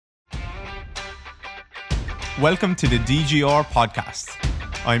Welcome to the DGR podcast.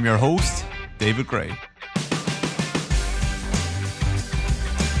 I'm your host, David Gray.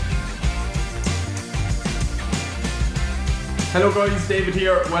 Hello guys, David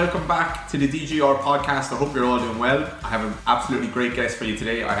here. Welcome back to the DGR podcast. I hope you're all doing well. I have an absolutely great guest for you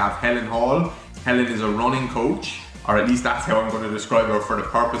today. I have Helen Hall. Helen is a running coach, or at least that's how I'm going to describe her for the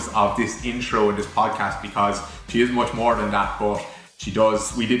purpose of this intro and this podcast, because she is much more than that, but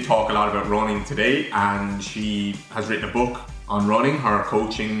we did talk a lot about running today, and she has written a book on running, her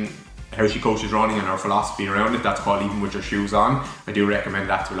coaching, how she coaches running and her philosophy around it. That's called Even With Your Shoes On. I do recommend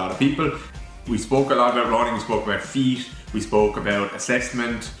that to a lot of people. We spoke a lot about running, we spoke about feet, we spoke about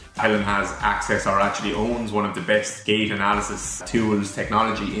assessment. Helen has access, or actually owns, one of the best gait analysis tools,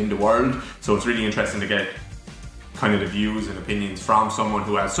 technology in the world. So it's really interesting to get kind of the views and opinions from someone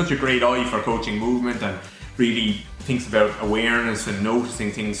who has such a great eye for coaching movement and really thinks about awareness and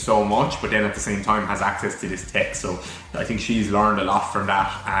noticing things so much, but then at the same time has access to this tech. So I think she's learned a lot from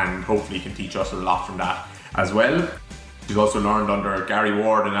that, and hopefully can teach us a lot from that as well. She's also learned under Gary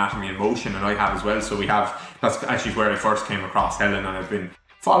Ward, Anatomy in Motion, and I have as well. So that's actually where I first came across Helen, and I've been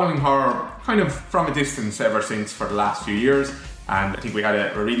following her kind of from a distance ever since for the last few years. And I think we had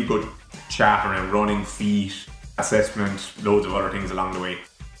a really good chat around running, feet, assessment, loads of other things along the way.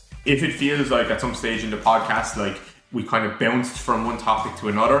 If it feels like at some stage in the podcast, like we kind of bounced from one topic to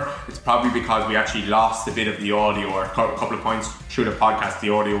another, it's probably because we actually lost a bit of the audio, or a couple of points through the podcast,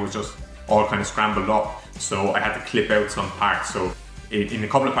 the audio was just all kind of scrambled up. So I had to clip out some parts. So in a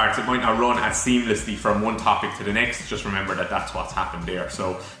couple of parts, it might not run as seamlessly from one topic to the next. Just remember that that's what's happened there.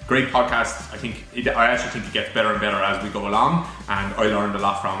 So great podcast. I actually think it gets better and better as we go along, and I learned a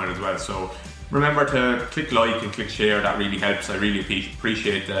lot from it as well. So remember to click like and click share. That really helps. I really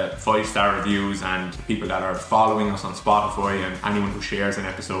appreciate the 5-star reviews and the people that are following us on Spotify, and anyone who shares an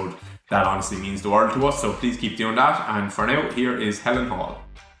episode. That honestly means the world to us. So please keep doing that. And for now, here is Helen Hall.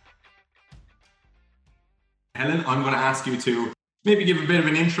 Helen, I'm going to ask you to maybe give a bit of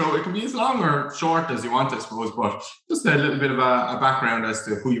an intro. It can be as long or short as you want, I suppose, but just a little bit of a background as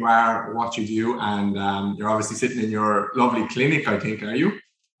to who you are, what you do, and you're obviously sitting in your lovely clinic, I think, are you?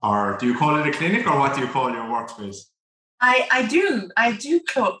 Or do you call it a clinic, or what do you call your workspace? I do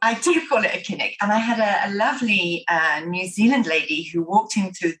call it a clinic. And I had a lovely New Zealand lady who walked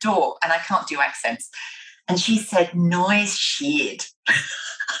in through the door, and I can't do accents, and she said, "Noise shed."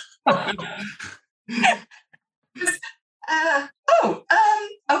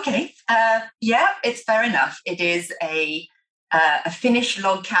 Okay. Yeah, it's fair enough. It is a Finnish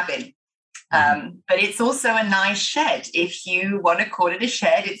log cabin. But it's also a nice shed. If you want to call it a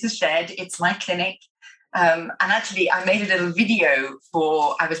shed, it's a shed. It's my clinic. And actually, I made a little video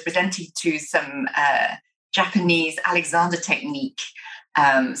I was presenting to some Japanese Alexander Technique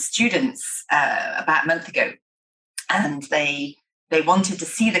students about a month ago. And they wanted to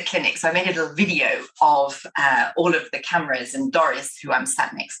see the clinic. So I made a little video of all of the cameras and Doris, who I'm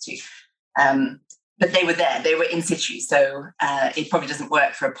sat next to. But they were there, they were in situ. So it probably doesn't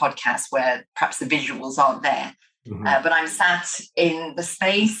work for a podcast where perhaps the visuals aren't there. Mm-hmm. But I'm sat in the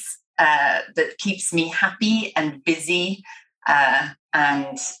space that keeps me happy and busy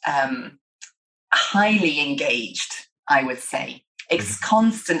and highly engaged, I would say. It's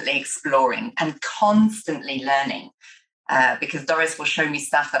constantly exploring and constantly learning. Because Doris will show me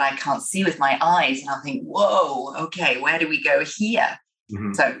stuff that I can't see with my eyes, and I'll think, whoa, okay, where do we go here?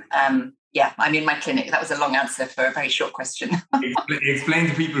 Mm-hmm. So, yeah, I'm in my clinic. That was a long answer for a very short question. Explain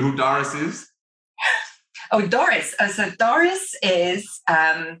to people who Doris is. Oh, Doris. So Doris is,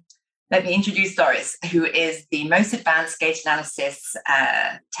 let me introduce Doris, who is the most advanced gait analysis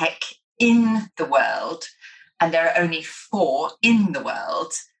tech in the world. And there are only 4 in the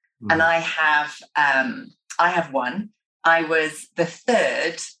world. Mm-hmm. And I have one. I was the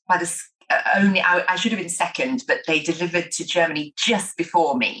 3rd by the I should have been 2nd, but they delivered to Germany just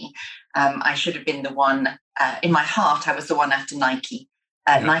before me. I should have been the one in my heart. I was the one after Nike.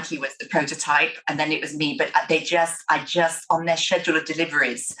 Nike was the prototype, and then it was me. But I just on their schedule of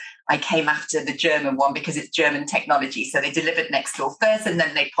deliveries, I came after the German one because it's German technology. So they delivered next door first, and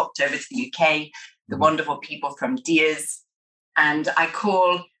then they popped over to the UK. The wonderful people from Diaz, and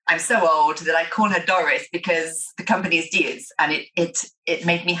I'm so old that I call her Doris because the company is Diaz, and it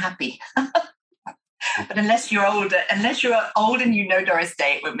made me happy. But unless you're old and you know Doris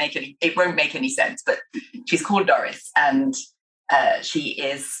Day, it won't make any sense. But she's called Doris, and she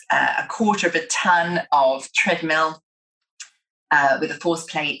is a 1/4 ton of treadmill with a force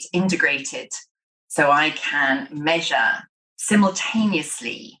plate integrated, so I can measure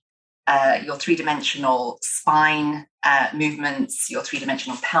simultaneously your 3-dimensional spine movements, your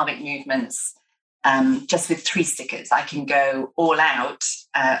 3-dimensional pelvic movements, just with 3 stickers. I can go all out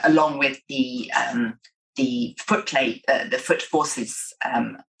along with the foot plate, the foot forces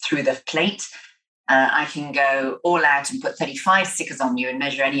through the plate. I can go all out and put 35 stickers on you and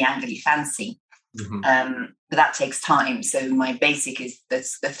measure any angle you fancy. But that takes time. So my basic is the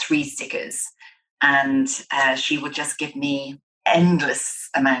 3 stickers. And she would just give me endless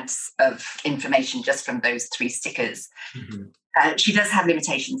amounts of information just from those 3 stickers. She does have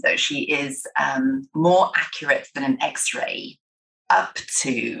limitations, though. She is more accurate than an X-ray up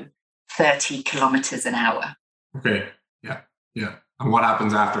to 30 kilometers an hour. Okay. Yeah. And what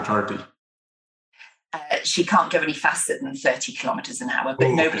happens after 30? She can't go any faster than 30 kilometers an hour, but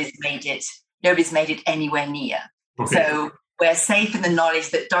nobody's made it anywhere near. Okay. So we're safe in the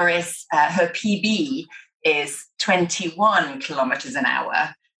knowledge that Doris, her PB is 21 kilometers an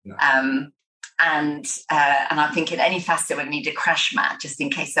hour. Yeah. And I'm thinking any faster we need a crash mat just in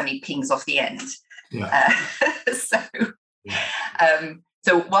case somebody pings off the end. Yeah.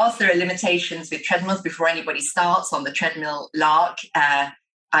 So whilst there are limitations with treadmills, before anybody starts on the treadmill lark,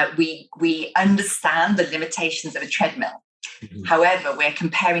 we understand the limitations of a treadmill. However, we're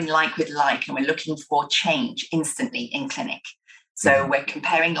comparing like with like, and we're looking for change instantly in clinic. So we're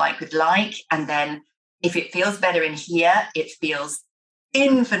comparing like with like, and then if it feels better in here, it feels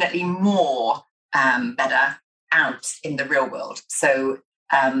infinitely more better out in the real world. So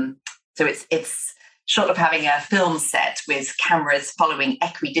it's short of having a film set with cameras following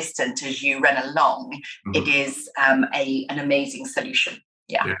equidistant as you run along. It is an amazing solution.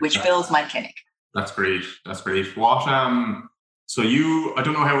 Yeah, which fills my clinic. That's great. What so I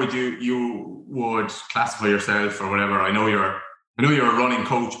don't know how you would classify yourself or whatever. I know you're a running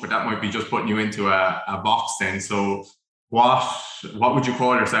coach, but that might be just putting you into a box then. So what would you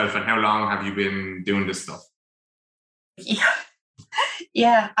call yourself, and how long have you been doing this stuff?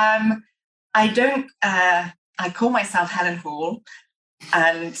 Yeah. I don't. I call myself Helen Hall,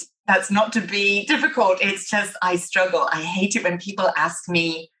 and that's not to be difficult. It's just I struggle. I hate it when people ask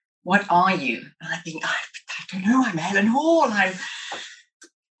me, "What are you?" And I think I don't know. I'm Helen Hall.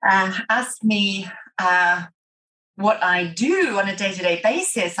 Ask me what I do on a day-to-day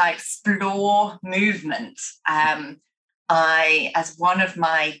basis. I explore movement. As one of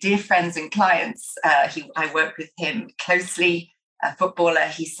my dear friends and clients, I work with him closely, a footballer,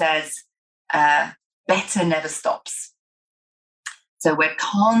 he says, better never stops. So we're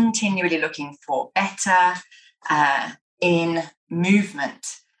continually looking for better in movement.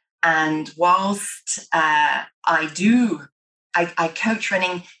 And whilst I coach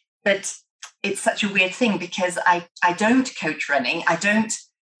running, but it's such a weird thing because I don't coach running. I don't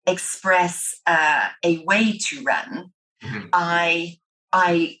express a way to run. I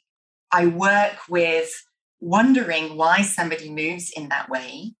work with wondering why somebody moves in that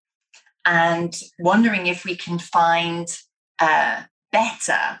way and wondering if we can find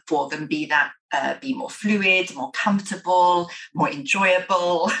better for them, be more fluid, more comfortable, more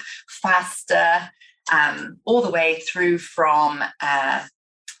enjoyable, faster, all the way through from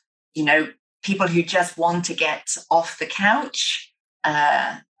people who just want to get off the couch,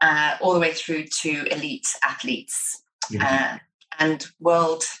 all the way through to elite athletes and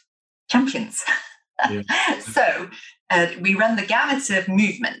world champions. So we run the gamut of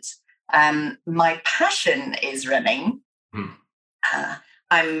movement. My passion is running.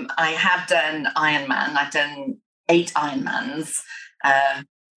 I have done Ironman. I've done 8 Ironmans,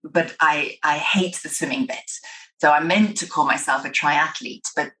 but I hate the swimming bit. So I'm meant to call myself a triathlete,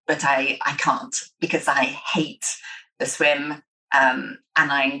 but I can't because I hate the swim, and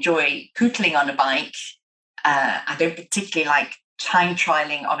I enjoy pootling on a bike. I don't particularly like time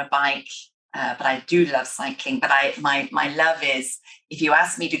trialing on a bike, but I do love cycling. But my love is, if you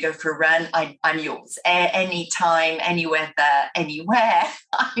ask me to go for a run, I'm yours. Anytime, any weather, anywhere,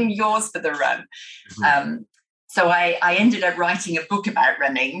 I'm yours for the run. So I ended up writing a book about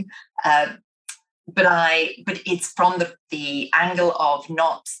running, but it's from the angle of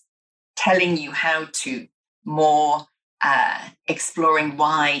not telling you how to, more exploring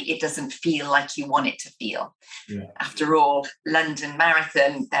why it doesn't feel like you want it to feel. After all, London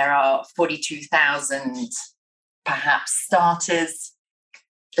Marathon, there are 42,000 perhaps starters.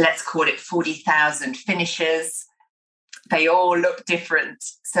 Let's call it 40,000 finishers. They all look different.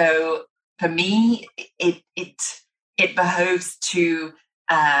 So for me, it behoves to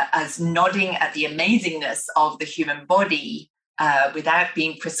us nodding at the amazingness of the human body without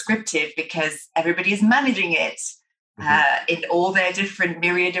being prescriptive, because everybody is managing it in all their different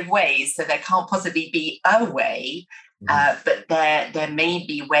myriad of ways. So there can't possibly be a way, but there may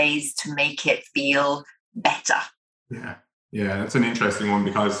be ways to make it feel better. Yeah, that's an interesting one,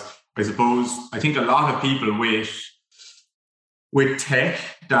 because I suppose, I think a lot of people with tech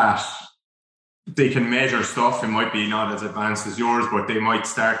that they can measure stuff. It might be not as advanced as yours, but they might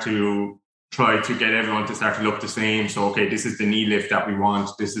start to try to get everyone to start to look the same. So, okay, this is the knee lift that we want.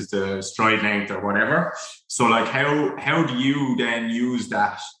 This is the stride length or whatever. So like, how do you then use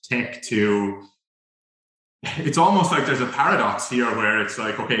that tech to, it's almost like there's a paradox here where it's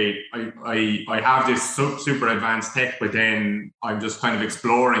like, okay, I have this super advanced tech, but then I'm just kind of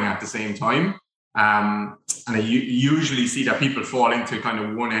exploring at the same time. And I usually see that people fall into kind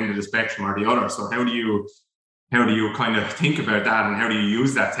of one end of the spectrum or the other. So how do you kind of think about that, and how do you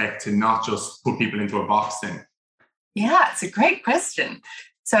use that tech to not just put people into a box then? Yeah, it's a great question.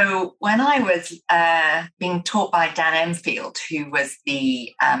 So when I was being taught by Dan Enfield, who was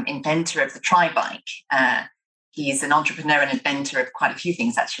the inventor of the tri-bike, he's an entrepreneur and inventor of quite a few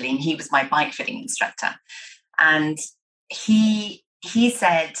things actually, and he was my bike fitting instructor. And he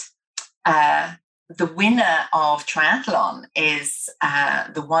said, the winner of triathlon is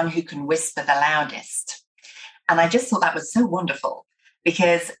the one who can whisper the loudest. And I just thought that was so wonderful,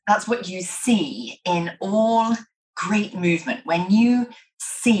 because that's what you see in all great movement. When you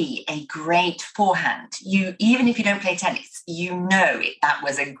see a great forehand, even if you don't play tennis, that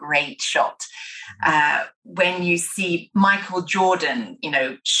was a great shot. When you see Michael Jordan,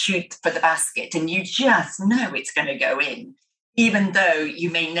 shoot for the basket, and you just know it's going to go in, even though you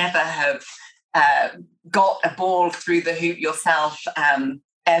may never have got a ball through the hoop yourself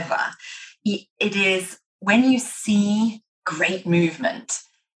ever. It is, when you see great movement,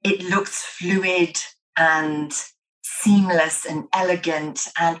 it looks fluid and seamless and elegant,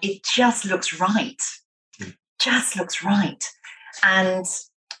 and it just looks right. Just looks right. And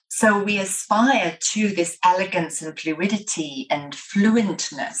so we aspire to this elegance and fluidity and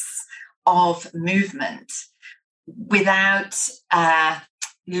fluentness of movement without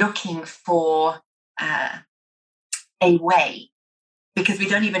looking for a way, because we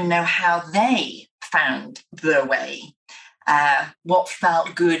don't even know how they found the way. What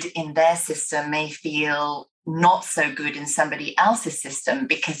felt good in their system may feel not so good in somebody else's system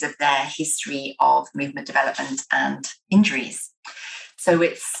because of their history of movement development and injuries. So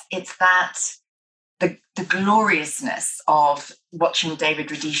it's that the gloriousness of watching David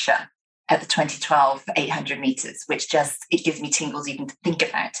Rudisha at the 2012 800 meters, which it gives me tingles even to think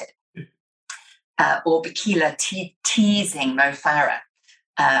about it. Or Bakila teasing Mo Farah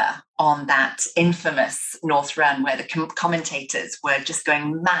on that infamous North Run, where the commentators were just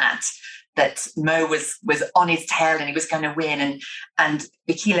going mad that Mo was on his tail and he was going to win, and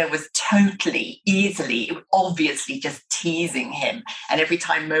Bakila was totally easily, obviously just teasing him, and every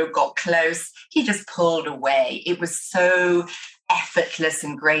time Mo got close, he just pulled away. It was so effortless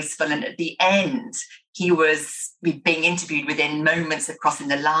and graceful, and at the end he was being interviewed within moments of crossing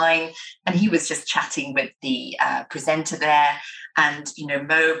the line, and he was just chatting with the presenter there. And,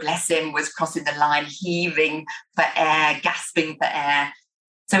 Mo, bless him, was crossing the line, heaving for air, gasping for air.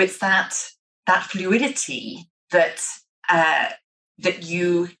 So it's that fluidity that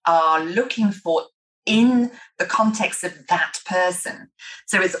you are looking for in the context of that person.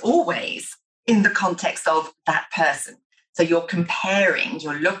 So it's always in the context of that person. So you're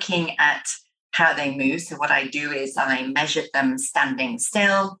looking at how they move. So what I do is I measure them standing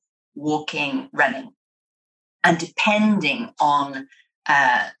still, walking, running. And depending on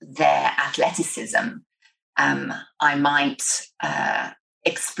their athleticism, I might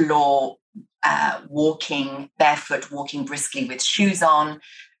explore walking barefoot, walking briskly with shoes on,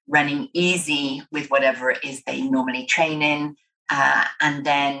 running easy with whatever it is they normally train in. And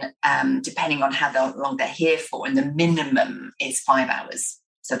then depending on how long they're here for, and the minimum is 5 hours.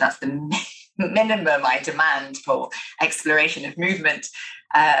 So that's the minimum I demand for exploration of movement.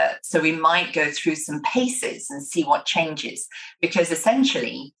 So we might go through some paces and see what changes, because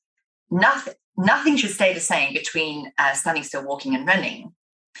essentially nothing should stay the same between standing still, walking and running.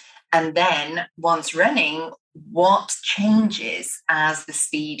 And then once running, what changes as the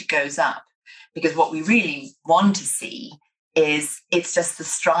speed goes up? Because what we really want to see is it's just the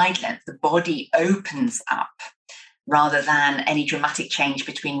stride length, the body opens up, rather than any dramatic change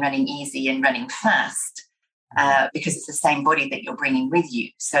between running easy and running fast, because it's the same body that you're bringing with you.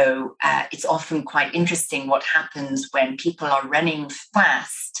 So it's often quite interesting what happens when people are running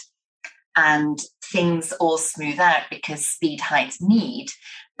fast and things all smooth out because speed hides need,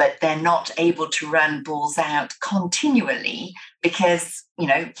 but they're not able to run balls out continually because,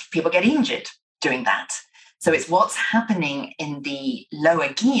 people get injured doing that. So it's what's happening in the lower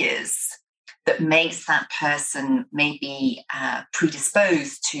gears that makes that person maybe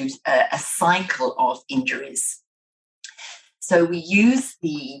predisposed to a cycle of injuries. So we use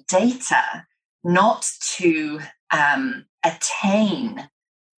the data not to attain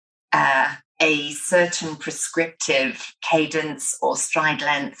a certain prescriptive cadence or stride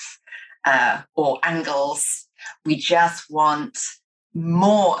length or angles. We just want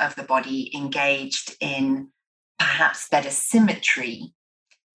more of the body engaged in perhaps better symmetry.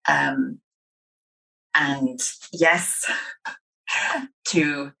 And yes,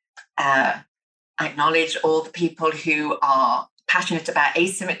 to acknowledge all the people who are passionate about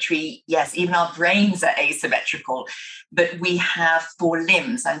asymmetry. Yes, even our brains are asymmetrical, but we have for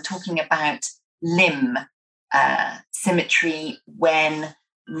limbs, I'm talking about limb symmetry when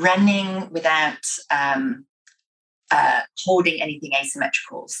running without holding anything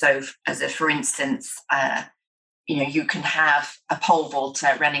asymmetrical. So for instance, you can have a pole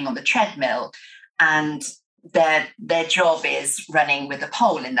vaulter running on the treadmill, and their job is running with a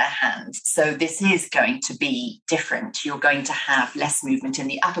pole in their hand. So this is going to be different. You're going to have less movement in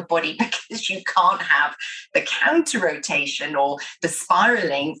the upper body because you can't have the counter rotation or the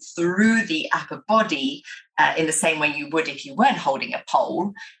spiraling through the upper body in the same way you would if you weren't holding a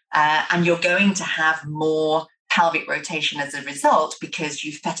pole. And you're going to have more pelvic rotation as a result because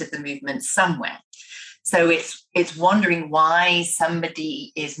you've fettered the movement somewhere. So it's wondering why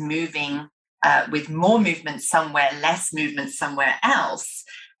somebody is moving with more movement somewhere, less movement somewhere else,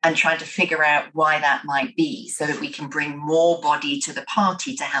 and trying to figure out why that might be so that we can bring more body to the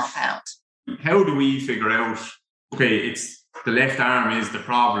party to help out. How do we figure out, okay, it's the left arm is the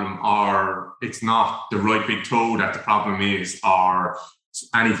problem, or it's not the right big toe that the problem is, or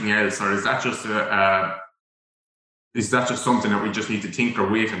anything else? Or is that just something that we just need to tinker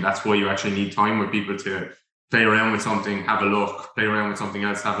with, and that's why you actually need time with people to play around with something, have a look, play around with something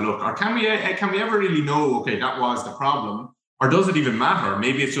else, have a look? Or can we ever really know, okay, that was the problem? Or does it even matter?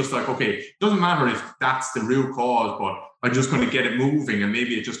 Maybe it's just like, okay, it doesn't matter if that's the real cause, but I'm just going to get it moving, and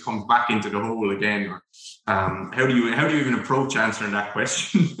maybe it just comes back into the hole again. How do you even approach answering that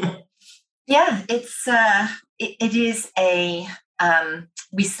question? Yeah, it is a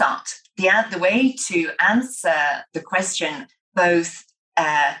we start the way to answer the question both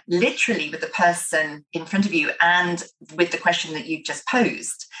literally with the person in front of you and with the question that you've just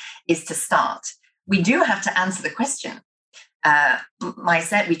posed is to start. We do have to answer the question.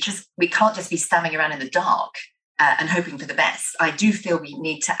 We can't just be standing around in the dark and hoping for the best. I do feel we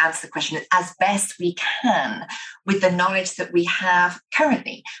need to answer the question as best we can with the knowledge that we have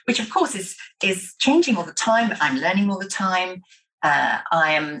currently, which of course is changing all the time. I'm learning all the time.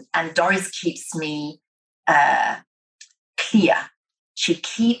 And Doris keeps me clear. She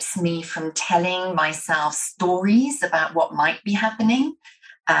keeps me from telling myself stories about what might be happening,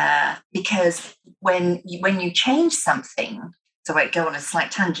 because when you change something, so I go on a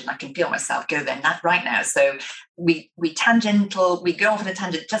slight tangent, I can feel myself go there right now. So we go off on a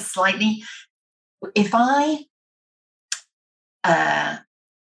tangent just slightly. If I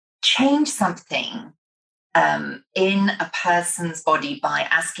change something in a person's body by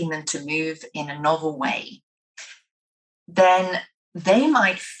asking them to move in a novel way, then they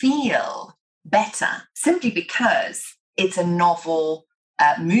might feel better simply because it's a novel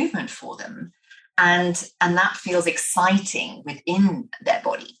movement for them, and that feels exciting within their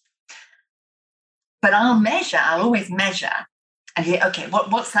body. But I'll always measure and say, okay,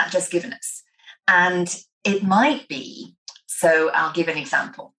 what's that just given us? And it might be, so I'll give an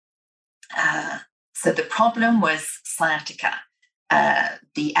example. So the problem was sciatica.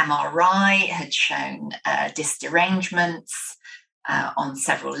 The MRI had shown disc derangements on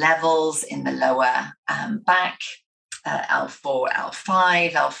several levels in the lower back, L4,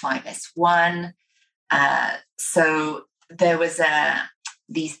 L5, L5S1. So there was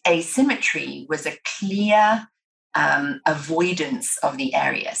the asymmetry was a clear avoidance of the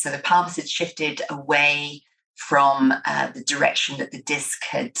area. So the pelvis had shifted away from the direction that the disc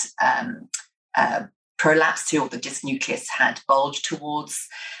had prolapsed to, or the disc nucleus had bulged towards.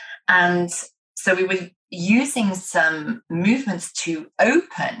 And so we were using some movements to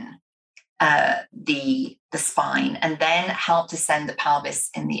open the spine and then help to send the pelvis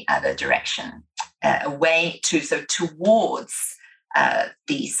in the other direction, towards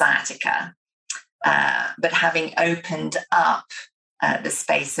the sciatica, but having opened up the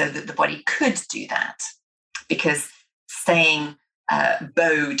space so that the body could do that, because staying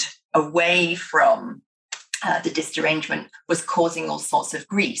bowed away from the disc derangement was causing all sorts of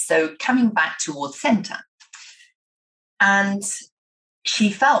grief. So coming back towards center. And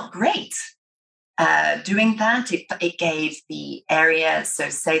she felt great doing that. It gave the area, so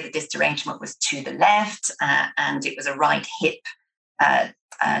say the disc derangement was to the left and it was a right hip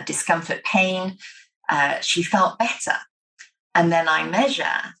discomfort pain. She felt better. And then I measure,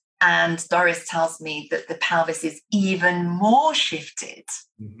 and Doris tells me that the pelvis is even more shifted.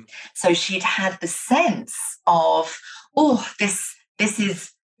 Mm-hmm. So she'd had the sense of, oh, this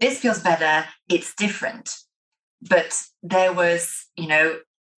feels better, it's different. But there was,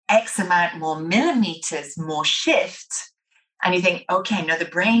 X amount more millimeters more shift. And you think, okay, no, the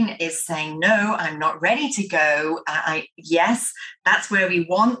brain is saying, no, I'm not ready to go. Yes, that's where we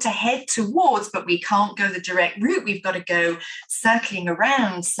want to head towards, but we can't go the direct route. We've got to go circling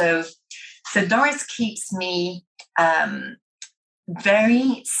around. So Doris keeps me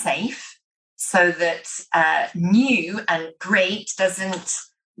very safe so that new and great doesn't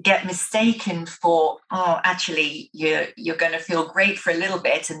get mistaken for, oh, actually, you're going to feel great for a little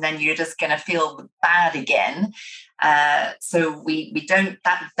bit and then you're just going to feel bad again. So we don't,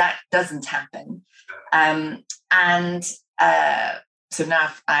 that doesn't happen. So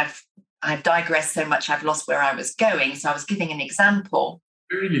now I've digressed so much, I've lost where I was going. So I was giving an example.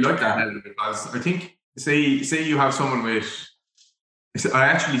 I really like that, Helen, because I think, say you have someone with, I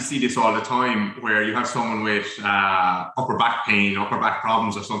actually see this all the time, where you have someone with upper back pain, upper back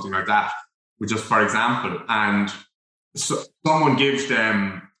problems or something like that, just for example, and so someone gives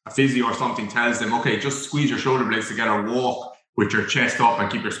them a physio or something, tells them, okay, just squeeze your shoulder blades together, walk with your chest up and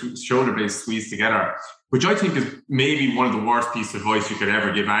keep your shoulder blades squeezed together, which I think is maybe one of the worst pieces of advice you could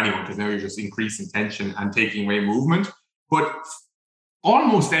ever give anyone, because now you're just increasing tension and taking away movement. But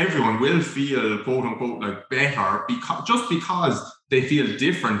almost everyone will feel, quote unquote, like better because they feel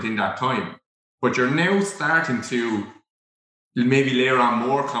different in that time. But you're now starting to maybe layer on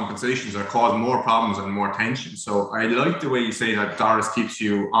more compensations or cause more problems and more tension. So I like the way you say that Doris keeps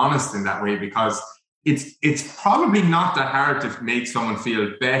you honest in that way, because it's probably not that hard to make someone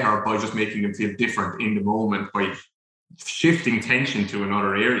feel better by just making them feel different in the moment by shifting tension to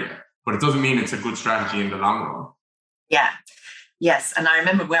another area. But it doesn't mean it's a good strategy in the long run. Yeah. Yes, and I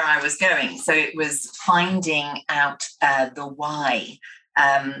remember where I was going. So it was finding out the why.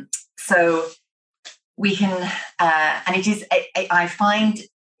 So we can, and it is, I find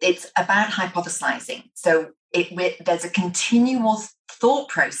it's about hypothesizing. So there's a continual thought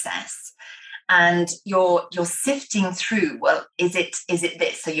process, and you're sifting through, well, is it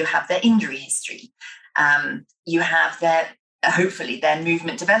this? So you have their injury history. You have hopefully their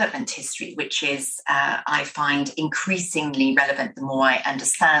movement development history, which is, I find, increasingly relevant the more I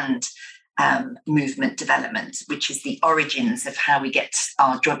understand movement development, which is the origins of how we get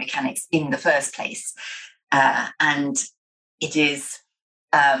our joint mechanics in the first place. And it is,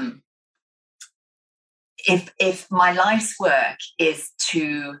 if my life's work is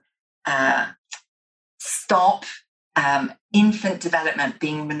to stop infant development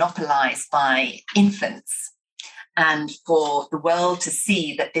being monopolized by infants, and for the world to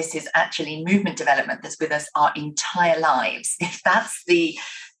see that this is actually movement development that's with us our entire lives, if that's the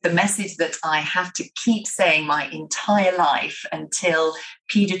message that I have to keep saying my entire life until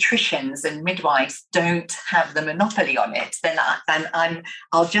pediatricians and midwives don't have the monopoly on it, then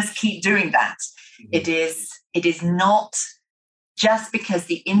I'll just keep doing that. Mm-hmm. It is not just because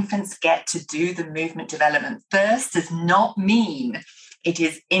the infants get to do the movement development first does not mean it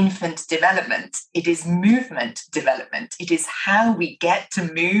is infant development. It is movement development. It is how we get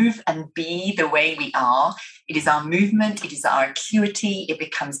to move and be the way we are. It is our movement. It is our acuity. It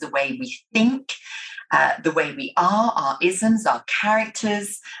becomes the way we think, the way we are, our isms, our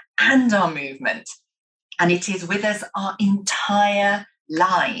characters, and our movement. And it is with us our entire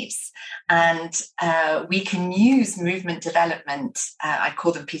lives. And we can use movement development, I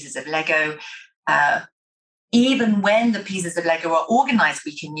call them pieces of Lego, even when the pieces of Lego are organized,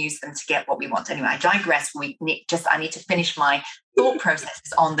 we can use them to get what we want. Anyway, I digress. I need to finish my thought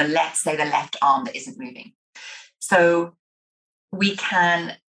processes on the left arm that isn't moving. So we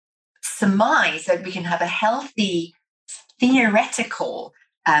can surmise that we can have a healthy theoretical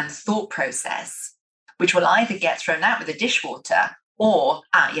thought process, which will either get thrown out with the dishwater or,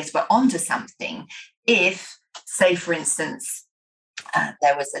 yes, we're onto something. If, say, for instance,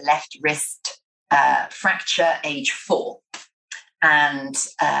 there was a left wrist fracture age 4, and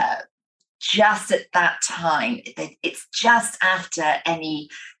just at that time, it's just after any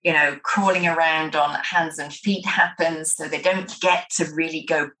crawling around on hands and feet happens, so they don't get to really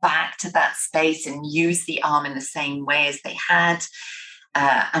go back to that space and use the arm in the same way as they had,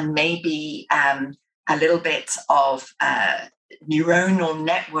 and maybe a little bit of neuronal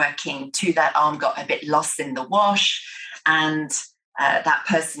networking to that arm got a bit lost in the wash, and that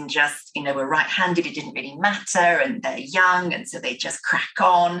person just, were right-handed, it didn't really matter, and they're young, and so they just crack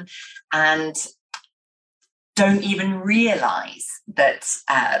on and don't even realize that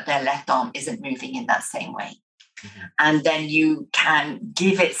their left arm isn't moving in that same way. And then you can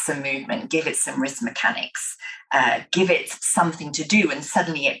give it some movement, give it some wrist mechanics, give it something to do, and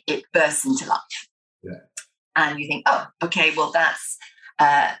suddenly it bursts into life. Yeah. And you think, oh, okay, well, that's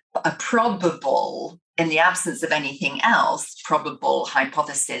a probable, in the absence of anything else, probable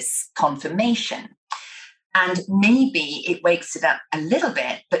hypothesis confirmation. And maybe it wakes it up a little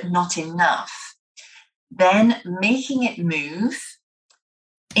bit, but not enough. Then making it move,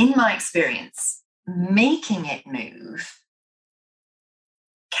 in my experience, making it move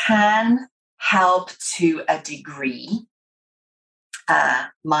can help to a degree.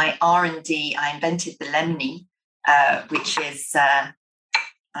 My R&D, I invented the Lemni, which is, I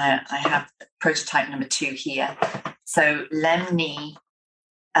have prototype number 2 here. So Lemni,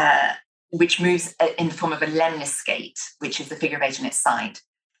 which moves in the form of a lemniscate, which is the figure of 8 on its side.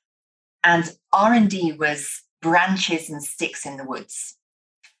 And R&D was branches and sticks in the woods,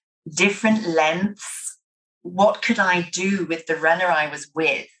 different lengths. What could I do with the runner I was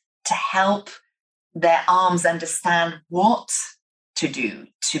with to help their arms understand what to do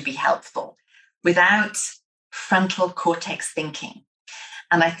to be helpful without frontal cortex thinking?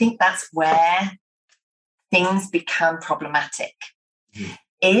 And I think that's where things become problematic. Mm.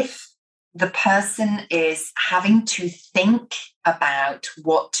 If the person is having to think about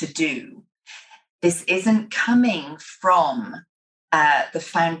what to do, this isn't coming from the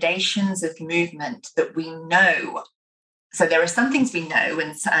foundations of movement that we know. So there are some things we know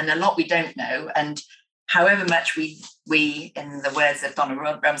and a lot we don't know. And however much we in the words of Donna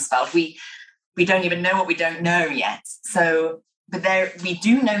Rumsfeld, we don't even know what we don't know yet. So, but we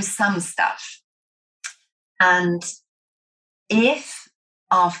do know some stuff. And if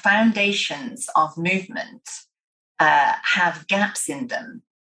our foundations of movement have gaps in them,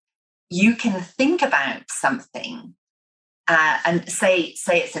 you can think about something and say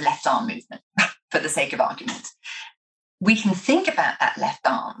it's a left arm movement for the sake of argument. We can think about that left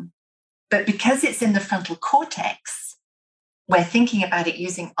arm, but because it's in the frontal cortex, we're thinking about it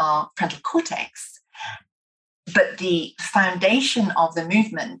using our frontal cortex, but the foundation of the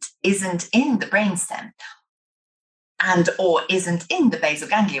movement isn't in the brainstem and or isn't in the basal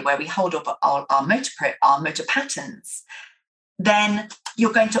ganglia where we hold up our motor patterns, then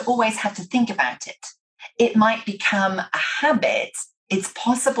you're going to always have to think about it. It might become a habit. It's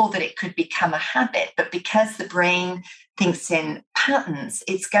possible that it could become a habit, but because the brain thinks in patterns,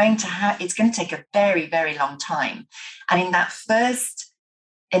 it's going to take a very, very long time. And in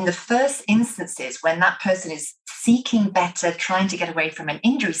the first instances when that person is seeking better, trying to get away from an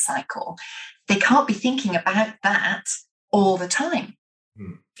injury cycle, they can't be thinking about that all the time.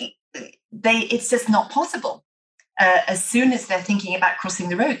 It's just not possible. As soon as they're thinking about crossing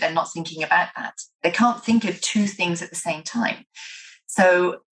the road, they're not thinking about that. They can't think of 2 things at the same time.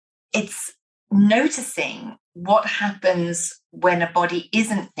 So it's noticing what happens when a body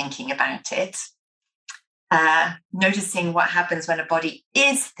isn't thinking about it, noticing what happens when a body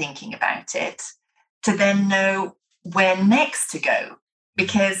is thinking about it, to then know where next to go.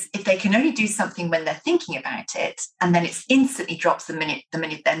 Because if they can only do something when they're thinking about it, and then it instantly drops the minute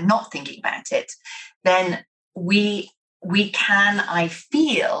they're not thinking about it, then we can, I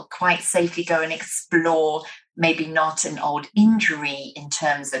feel, quite safely go and explore maybe not an old injury in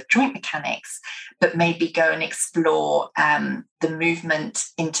terms of joint mechanics, but maybe go and explore the movement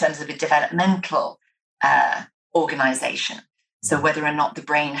in terms of a developmental organization. So whether or not the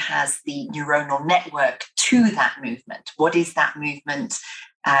brain has the neuronal network to that movement. What is that movement?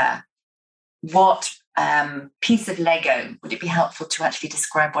 What piece of Lego? Would it be helpful to actually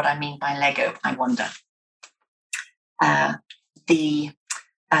describe what I mean by Lego, I wonder?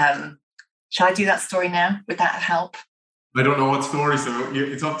 Shall I do that story now? Would that help? I don't know what story, so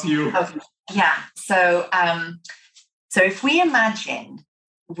it's up to you. Okay. Yeah. So if we imagine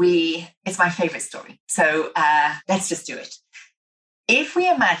it's my favorite story. So let's just do it. If we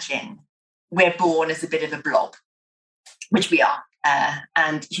imagine we're born as a bit of a blob, which we are,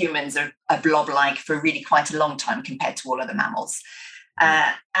 and humans are blob-like for really quite a long time compared to all other mammals,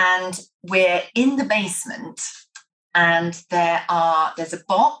 and we're in the basement, and there's a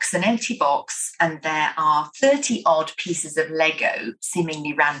box, an empty box, and there are 30 odd pieces of Lego,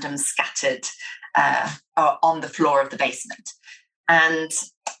 seemingly random, scattered on the floor of the basement. And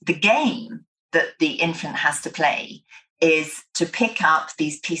the game that the infant has to play is to pick up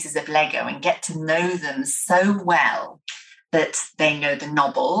these pieces of Lego and get to know them so well that they know the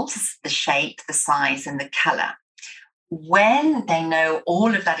knobbles, the shape, the size, and the color. When they know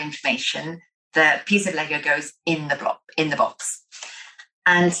all of that information, the piece of Lego goes in the box.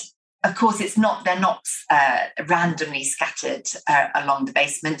 And of course, they're not randomly scattered along the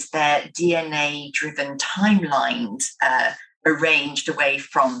basement. They're DNA-driven timelines arranged away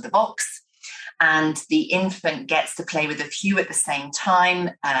from the box. And the infant gets to play with a few at the same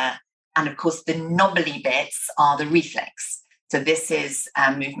time. And of course, the knobbly bits are the reflex. So this is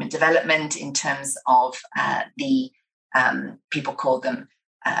movement development in terms of people call them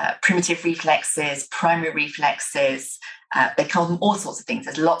primitive reflexes, primary reflexes. They call them all sorts of things.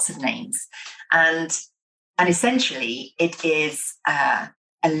 There's lots of names. And essentially, it is a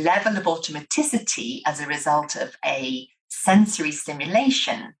level of automaticity as a result of a sensory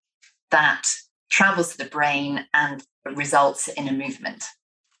stimulation that travels to the brain and results in a movement.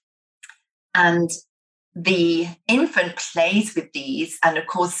 And the infant plays with these. And of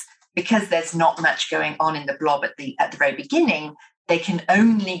course, because there's not much going on in the blob at the very beginning, they can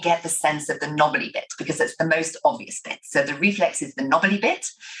only get the sense of the knobbly bit because it's the most obvious bit. So the reflex is the knobbly bit.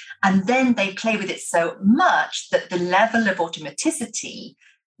 And then they play with it so much that the level of automaticity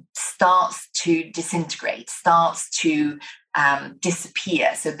starts to disintegrate, starts to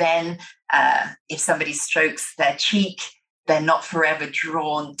disappear. So then if somebody strokes their cheek, they're not forever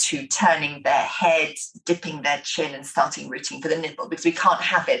drawn to turning their head, dipping their chin and starting rooting for the nipple, because we can't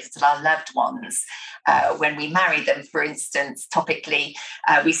have it to our loved ones. When we marry them, for instance, topically,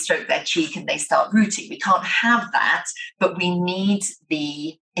 we stroke their cheek and they start rooting. We can't have that, but we need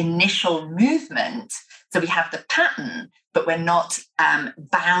the initial movement. So we have the pattern, but we're not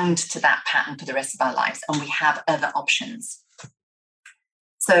bound to that pattern for the rest of our lives, and we have other options.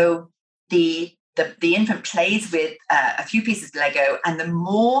 So the infant plays with a few pieces of Lego, and the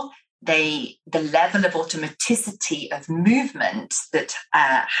more the level of automaticity of movement that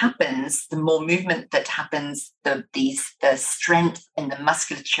happens, the more movement that happens, the strength in the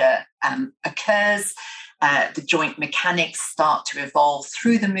musculature occurs. The joint mechanics start to evolve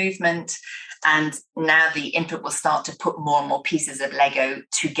through the movement. And now the infant will start to put more and more pieces of Lego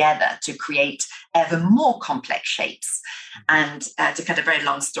together to create ever more complex shapes. And to cut a very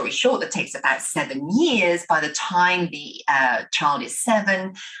long story short, that takes about 7 years. By the time the child is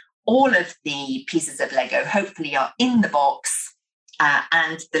 7, all of the pieces of Lego hopefully are in the box,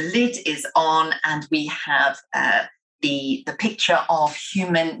 and the lid is on, and we have the picture of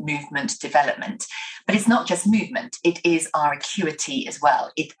human movement development. But it's not just movement, it is our acuity as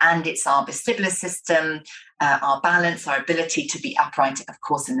well. It's our vestibular system, our balance, our ability to be upright, of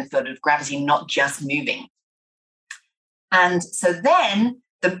course, in the field of gravity, not just moving. And so then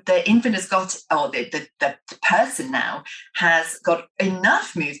the infant has got, or the person now has got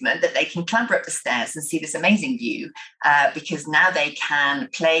enough movement that they can clamber up the stairs and see this amazing view, because now they can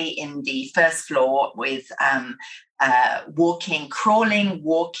play in the first floor with walking, crawling,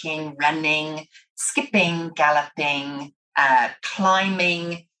 walking, running, skipping, galloping,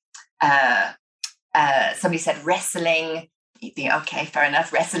 climbing. Somebody said wrestling. You think, okay, fair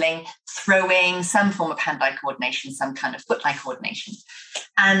enough. Wrestling, throwing, some form of hand-eye coordination, some kind of foot-eye coordination.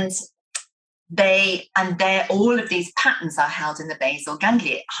 And all of these patterns are held in the basal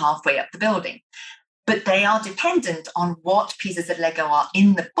ganglia halfway up the building. But they are dependent on what pieces of Lego are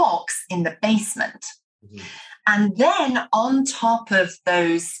in the box in the basement. Mm-hmm. And then on top of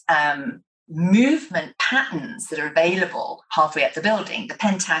those movement patterns that are available halfway up the building, the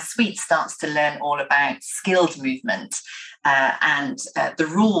penthouse suite starts to learn all about skilled movement and the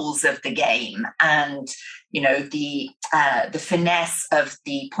rules of the game, and the finesse of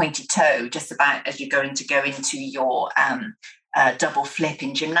the pointy toe, just about as you're going to go into your double flip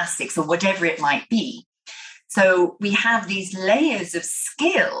in gymnastics or whatever it might be. So we have these layers of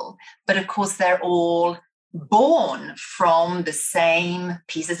skill, but of course they're all born from the same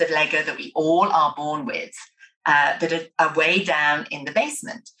pieces of Lego that we all are born with, that are way down in the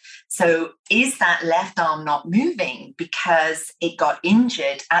basement. So is that left arm not moving because it got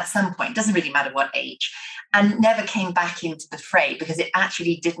injured at some point, doesn't really matter what age, and never came back into the fray because it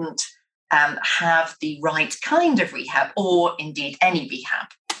actually didn't have the right kind of rehab, or indeed any rehab?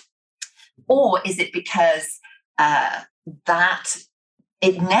 Or is it because that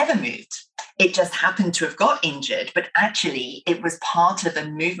it never moved? It just happened to have got injured, but actually it was part of a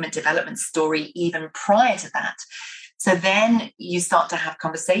movement development story even prior to that. So then you start to have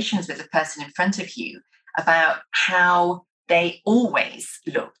conversations with the person in front of you about how they always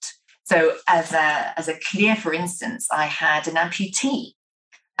looked. So as a clear, for instance, I had an amputee.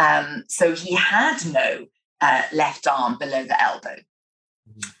 So he had no left arm below the elbow.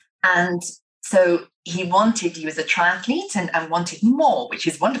 Mm-hmm. And so he was a triathlete and wanted more, which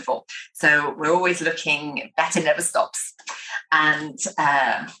is wonderful. So we're always looking, better never stops. And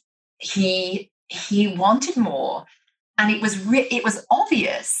he wanted more. And it was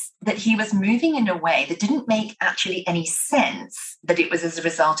obvious that he was moving in a way that didn't make actually any sense, that it was as a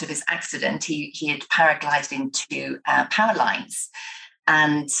result of his accident. He had paraglided into power lines,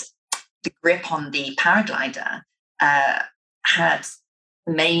 and the grip on the paraglider had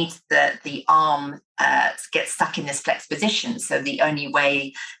made the arm get stuck in this flex position. So the only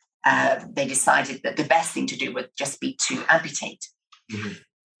way they decided that the best thing to do would just be to amputate. Mm-hmm.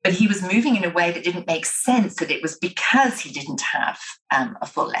 But he was moving in a way that didn't make sense, that it was because he didn't have a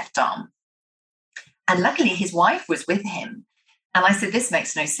full left arm. And luckily, his wife was with him. And I said, this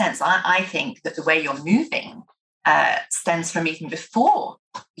makes no sense. I think that the way you're moving stems from even before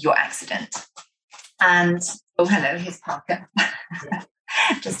your accident. And, oh, hello, here's Parker.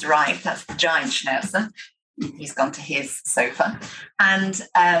 Just arrived. That's the giant schnauzer. He's gone to his sofa. And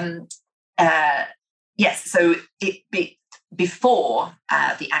yes, so before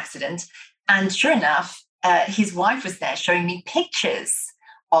the accident, and sure enough, his wife was there showing me pictures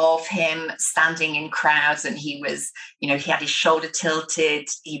of him standing in crowds, and he was, he had his shoulder tilted.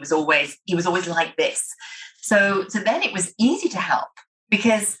 He was always like this. So then it was easy to help,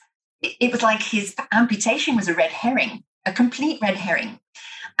 because it was like his amputation was a red herring, a complete red herring.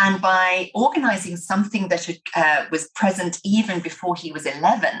 And by organizing something that was present even before he was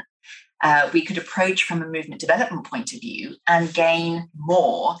 11, we could approach from a movement development point of view and gain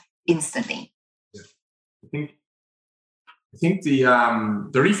more instantly. Yeah. I think the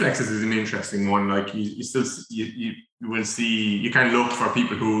reflexes is an interesting one. Like you will see, you can look for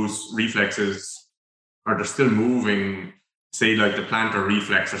people whose reflexes they're still moving, say like the plantar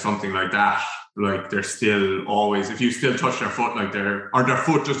reflex or something like that. Like they're still always, if you still touch their foot, like their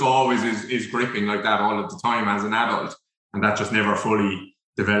foot just always is gripping like that all of the time as an adult, and that just never fully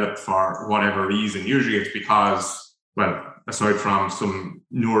developed for whatever reason. Usually it's because, well, aside from some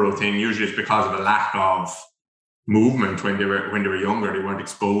neuro thing, usually it's because of a lack of movement when they were younger. They weren't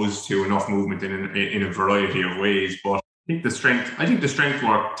exposed to enough movement in a variety of ways. But I think the strength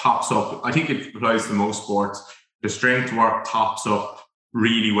work tops up. I think it applies to most sports. The strength work tops up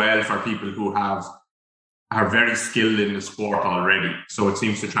really well for people who are very skilled in the sport already. So it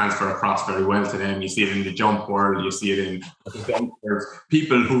seems to transfer across very well to them. You see it in the jump world, you see it in the jumpers.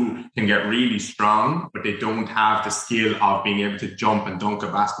 People who can get really strong, but they don't have the skill of being able to jump and dunk a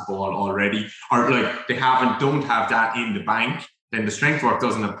basketball already, or like don't have that in the bank, then the strength work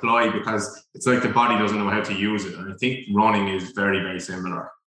doesn't apply, because it's like the body doesn't know how to use it. And I think running is very, very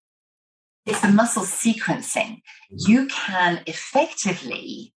similar. It's the muscle sequencing. You can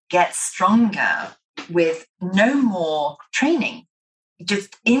effectively get stronger with no more training.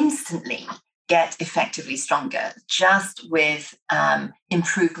 Just instantly get effectively stronger just with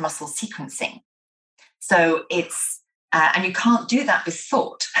improved muscle sequencing. So it's, and you can't do that with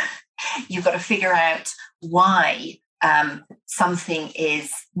thought. You've got to figure out why something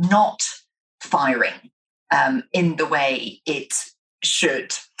is not firing in the way it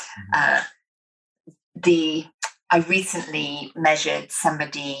should. I recently measured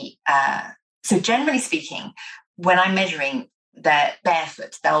somebody. So generally speaking, when I'm measuring their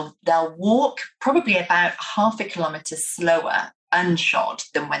barefoot, they'll walk probably about half a kilometre slower unshod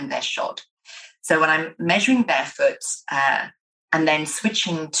than when they're shod. So when I'm measuring barefoot and then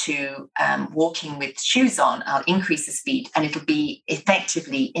switching to walking with shoes on, I'll increase the speed, and it'll be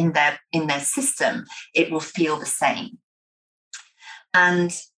effectively in their system. It will feel the same.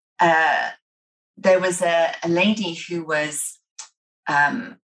 And there was a lady who was,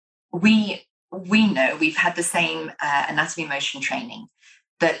 we know, we've had the same anatomy motion training,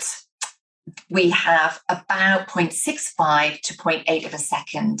 that we have about 0.65 to 0.8 of a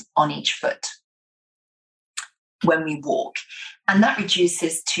second on each foot when we walk. And that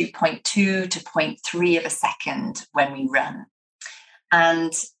reduces to 0.2 to 0.3 of a second when we run.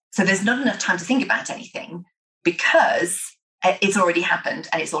 And so there's not enough time to think about anything, because it's already happened,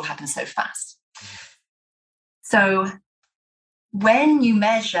 and it's all happened so fast. So when you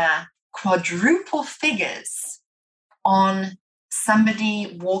measure quadruple figures on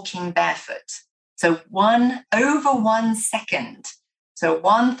somebody walking barefoot, so 1 over 1 second, so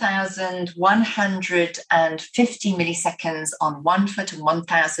 1,150 milliseconds on one foot and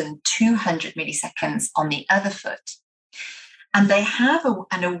 1,200 milliseconds on the other foot, and they have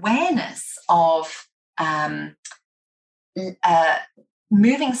an awareness of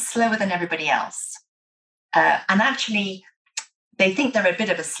moving slower than everybody else. And actually, they think they're a bit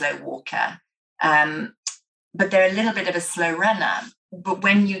of a slow walker, but they're a little bit of a slow runner. But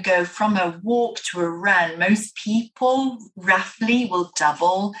when you go from a walk to a run, most people roughly will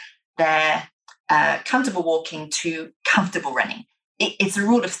double their comfortable walking to comfortable running. It's a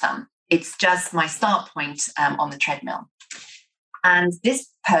rule of thumb. It's just my start point on the treadmill. And this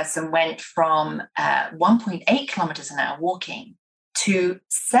person went from 1.8 kilometers an hour walking to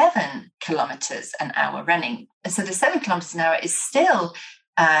 7 kilometers an hour running. And so the 7 kilometers an hour is still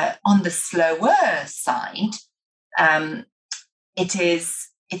on the slower side.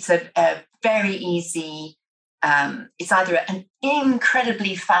 It's a very easy, it's either an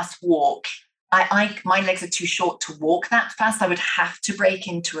incredibly fast walk. My legs are too short to walk that fast. I would have to break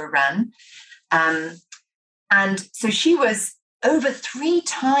into a run. And so she was over 3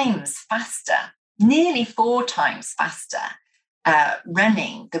 times faster, nearly 4 times faster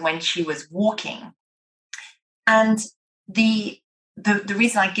running than when she was walking. And the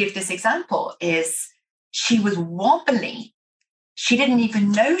reason I give this example is she was wobbly. She didn't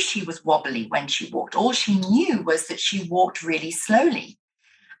even know she was wobbly when she walked. All she knew was that she walked really slowly.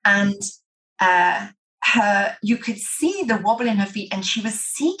 And you could see the wobble in her feet, and she was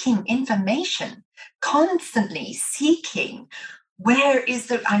seeking information, constantly seeking,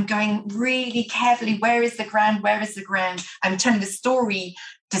 I'm going really carefully, where is the ground? I'm telling the story,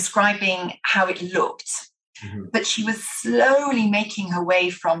 describing how it looked. Mm-hmm. But she was slowly making her way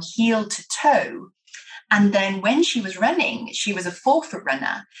from heel to toe. And then when she was running, she was a 4-foot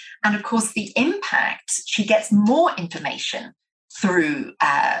runner. And of course, the impact, she gets more information through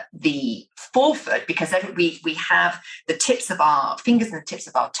the 4-foot, because we have the tips of our fingers and the tips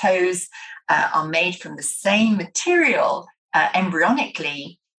of our toes are made from the same material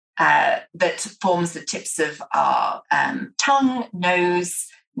embryonically that forms the tips of our tongue, nose,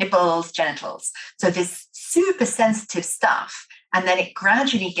 nipples, genitals. So this super sensitive stuff, and then it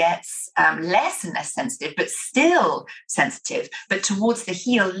gradually gets less and less sensitive, but still sensitive, but towards the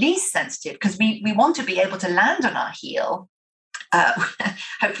heel, least sensitive, because we want to be able to land on our heel,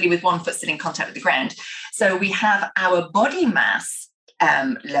 hopefully with one foot still in contact with the ground. So we have our body mass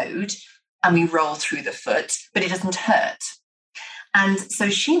load, and we roll through the foot, but it doesn't hurt. And so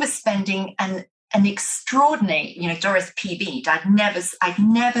she was spending an extraordinary, Doris PB'd. I'd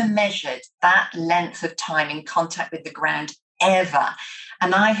never measured that length of time in contact with the ground ever.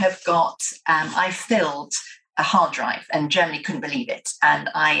 And I filled a hard drive, and Germany couldn't believe it. And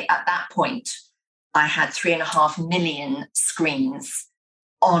at that point, I had 3.5 million screens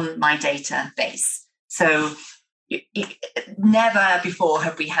on my database. So never before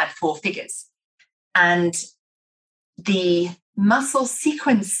have we had 4 figures. And the muscle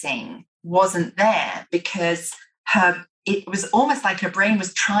sequencing wasn't there because it was almost like her brain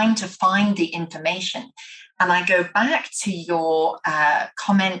was trying to find the information. And I go back to your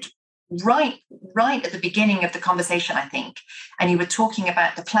comment right at the beginning of the conversation, I think, and you were talking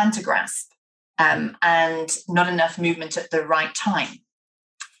about the plantar grasp and not enough movement at the right time.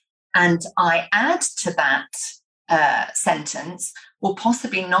 And I add to that sentence, well,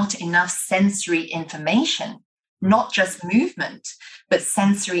 possibly not enough sensory information, not just movement, but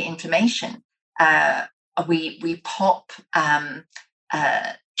sensory information. We pop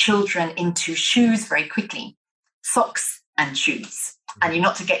children into shoes very quickly, socks and shoes, and you're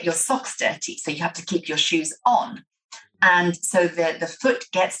not to get your socks dirty, so you have to keep your shoes on. And so the foot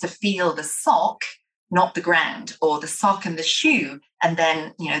gets to feel the sock, not the ground, or the sock and the shoe, and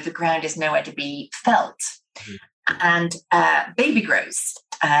then the ground is nowhere to be felt. And baby grows.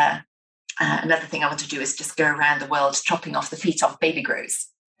 Another thing I want to do is just go around the world chopping off the feet off baby grows,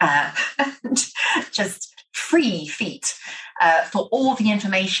 just free feet for all the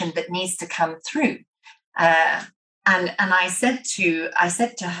information that needs to come through. And I said to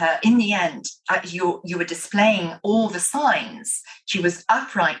her, in the end, you were displaying all the signs. She was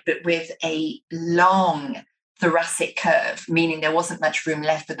upright, but with a long thoracic curve, meaning there wasn't much room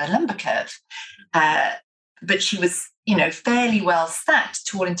left for the lumbar curve. But she was, fairly well stacked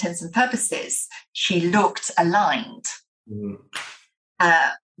to all intents and purposes. She looked aligned. Mm-hmm.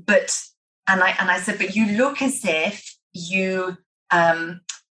 But I said, but you look as if you would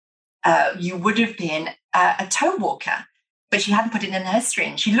have been a toe walker, but she hadn't put it in her history.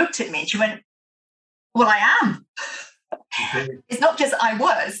 And she looked at me and she went, well, I am. Okay. It's not just I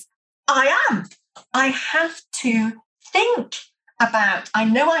am. I have to think about, I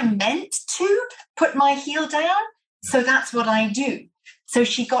know I'm meant to put my heel down, so that's what I do. So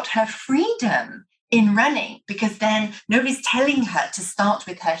she got her freedom in running, because then nobody's telling her to start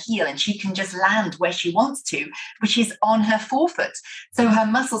with her heel and she can just land where she wants to, which is on her 4-foot. So her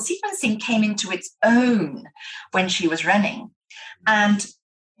muscle sequencing came into its own when she was running. And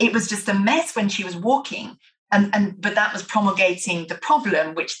it was just a mess when she was walking. But that was promulgating the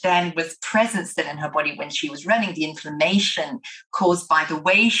problem, which then was present still in her body when she was running, the inflammation caused by the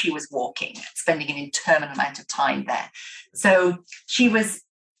way she was walking, spending an interminable amount of time there. So she was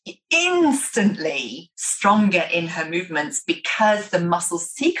instantly stronger in her movements because the muscle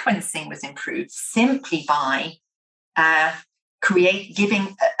sequencing was improved simply by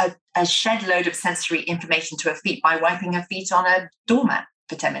giving a shed load of sensory information to her feet by wiping her feet on a doormat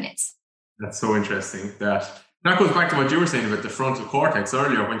for 10 minutes. That's so interesting. That goes back to what you were saying about the frontal cortex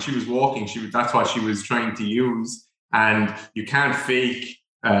earlier. When she was walking, that's what she was trying to use. And you can't fake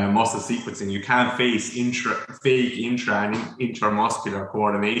muscle sequencing. You can't fake intra and intermuscular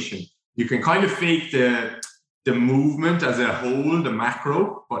coordination. You can kind of fake the movement as a whole, the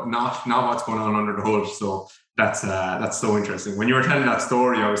macro, but not what's going on under the hood. So that's so interesting. When you were telling that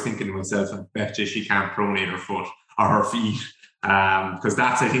story, I was thinking to myself, I bet you she can't pronate her foot or her feet. Because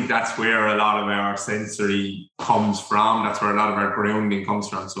I think that's where a lot of our sensory comes from. That's where a lot of our grounding comes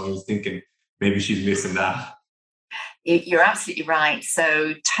from. So I was thinking maybe she's missing that. You're absolutely right.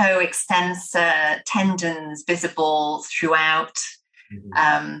 So toe extensor, tendons visible throughout.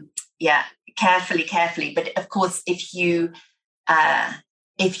 Mm-hmm. Carefully. But of course, if you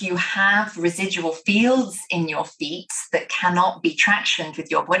have residual fields in your feet that cannot be tractioned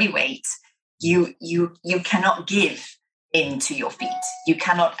with your body weight, you cannot give into your feet. You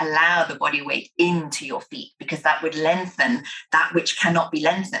cannot allow the body weight into your feet because that would lengthen that which cannot be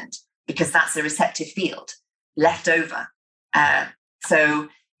lengthened because that's a receptive field left over. So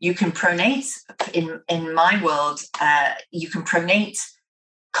you can pronate in my world, you can pronate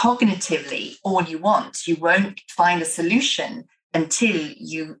cognitively all you want. You won't find a solution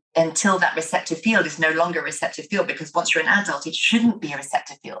until that receptive field is no longer a receptive field, because once you're an adult, it shouldn't be a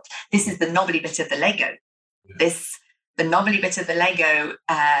receptive field. This is the knobbly bit of the Lego. The knobbly bit of the Lego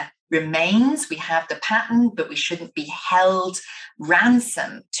remains. We have the pattern, but we shouldn't be held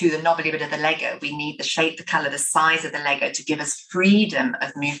ransom to the knobbly bit of the Lego. We need the shape, the color, the size of the Lego to give us freedom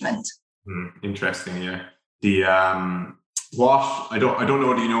of movement. Interesting, yeah. I don't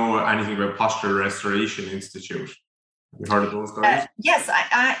know. Do you know anything about Posture Restoration Institute? Have you heard of those guys? Yes,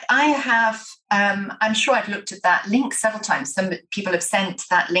 I have. I'm sure I've looked at that link several times. Some people have sent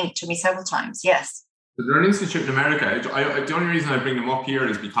that link to me several times. Yes. They're an institute in America. The only reason I bring them up here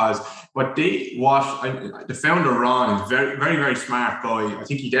is because the founder Ron is very, very, very smart guy. I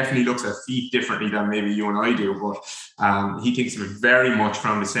think he definitely looks at feet differently than maybe you and I do, but he thinks of it very much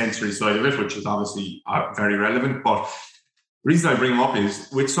from the sensory side of it, which is obviously very relevant. But the reason I bring him up is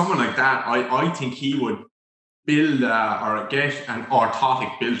with someone like that, I think he would build or get an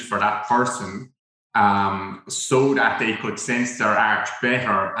orthotic built for that person so that they could sense their arch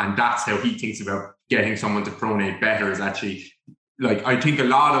better. And that's how he thinks about getting someone to pronate better, is actually, like, I think a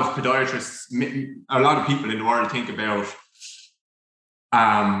lot of podiatrists, a lot of people in the world think about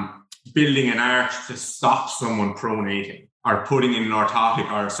building an arch to stop someone pronating, or putting in an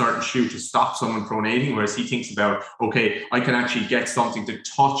orthotic or a certain shoe to stop someone pronating, whereas he thinks about, okay, I can actually get something to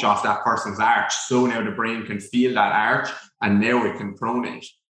touch off that person's arch, so now the brain can feel that arch and now it can pronate.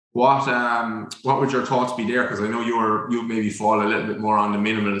 What would your thoughts be there? Because I know you maybe fall a little bit more on the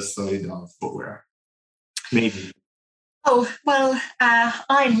minimalist side of footwear. Maybe. Oh, well,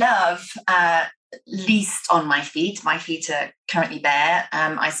 I love least on my feet. My feet are currently bare.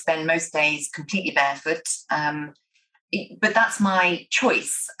 I spend most days completely barefoot. But that's my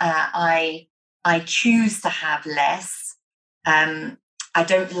choice. I choose to have less. I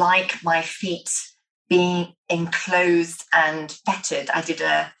don't like my feet being enclosed and fettered. I did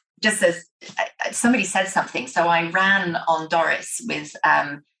somebody said something. So I ran on Doris with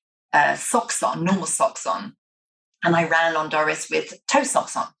socks on, normal socks on. And I ran on Doris with toe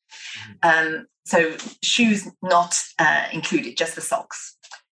socks on. So shoes not included, just the socks.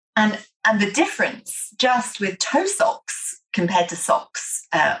 And the difference just with toe socks compared to socks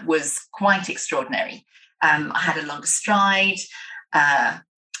was quite extraordinary. I had a longer stride. I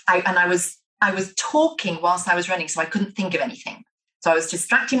was talking whilst I was running, so I couldn't think of anything. So I was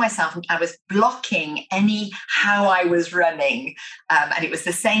distracting myself and I was blocking how I was running. And it was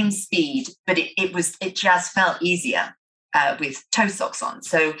the same speed, but it just felt easier with toe socks on.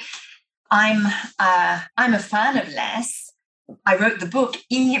 So I'm a fan of less. I wrote the book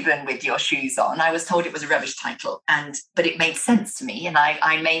even with your shoes on. I was told it was a rubbish title, but it made sense to me, and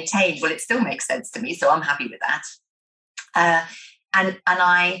I maintained, well, it still makes sense to me, so I'm happy with that. And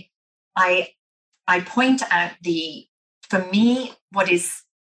I point out for me, what is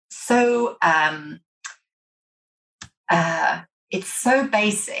so it's so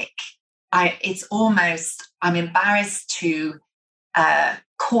basic. I'm embarrassed to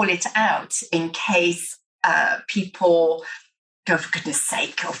call it out in case people go, for goodness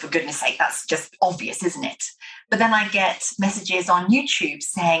sake, or for goodness sake, that's just obvious, isn't it? But then I get messages on YouTube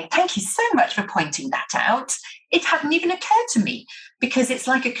saying, thank you so much for pointing that out. It hadn't even occurred to me, because it's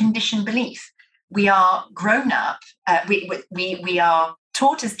like a conditioned belief. We are grown up, we are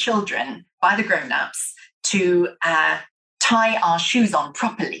taught as children by the grown-ups to tie our shoes on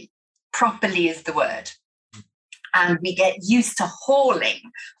properly. Properly is the word. And we get used to hauling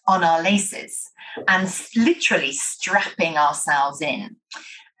on our laces and literally strapping ourselves in.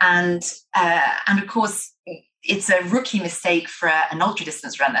 And of course, it's a rookie mistake for an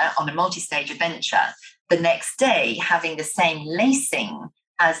ultra-distance runner on a multi-stage adventure the next day having the same lacing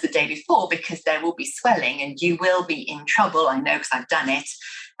as the day before, because there will be swelling and you will be in trouble. I know, because I've done it,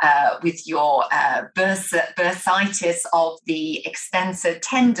 with your bursitis of the extensor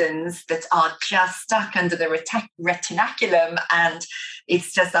tendons that are just stuck under the retinaculum, and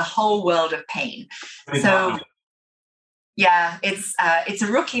it's just a whole world of pain. So yeah, it's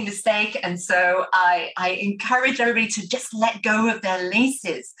a rookie mistake. And so I encourage everybody to just let go of their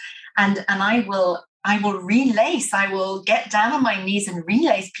laces, and I will relace. I will get down on my knees and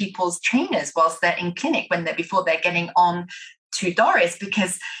relace people's trainers whilst they're in clinic before they're getting on to Doris,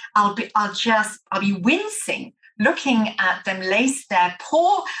 because I'll be wincing looking at them lace their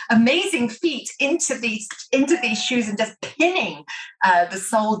poor, amazing feet into these shoes and just pinning the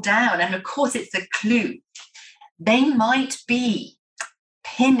sole down. And of course, it's a clue. They might be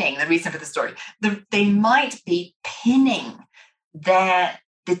pinning, the reason for the story, they might be pinning the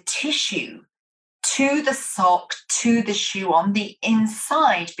tissue to the sock, to the shoe on the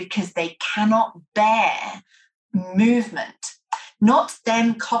inside, because they cannot bear movement. Not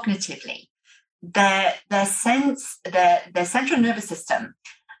them cognitively. Their central nervous system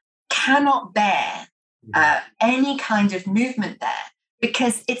cannot bear any kind of movement there,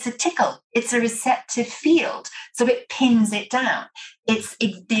 because it's a tickle. It's a receptive field, so it pins it down. It's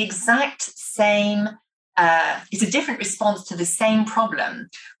the exact same. It's a different response to the same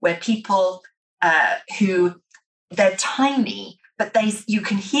problem, where people who they're tiny, but you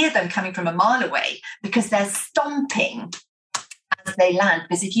can hear them coming from a mile away because they're stomping as they land.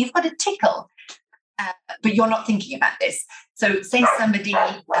 Because if you've got a tickle, but you're not thinking about this. So say somebody,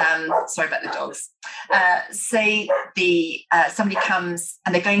 sorry about the dogs, say somebody comes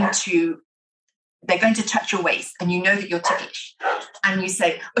and they're going to touch your waist, and you know that you're ticklish, and you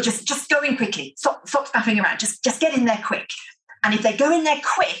say, oh, just go in quickly, stop faffing around, just get in there quick. And if they go in there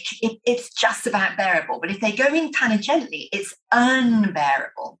quick, it's just about bearable. But if they go in kind of gently, it's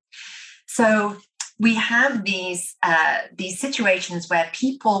unbearable. So we have these situations where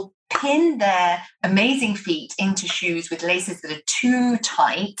people pin their amazing feet into shoes with laces that are too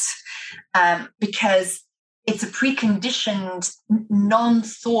tight, because it's a preconditioned,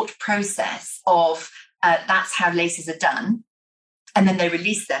 non-thought process of that's how laces are done. And then they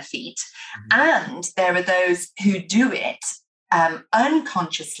release their feet. And there are those who do it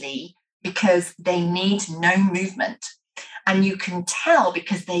unconsciously, because they need no movement. And you can tell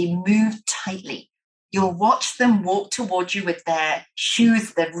because they move tightly. You'll watch them walk towards you with their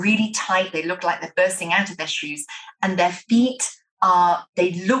shoes. They're really tight. They look like they're bursting out of their shoes. And their feet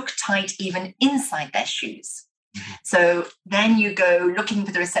they look tight even inside their shoes. So then you go looking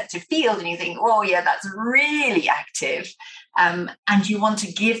for the receptive field and you think, oh, yeah, that's really active. And you want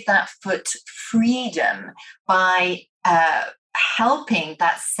to give that foot freedom by helping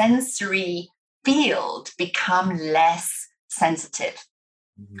that sensory field become less sensitive.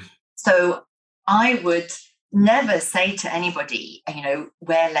 So I would never say to anybody,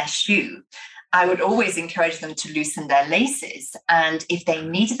 wear less shoe. I would always encourage them to loosen their laces. And if they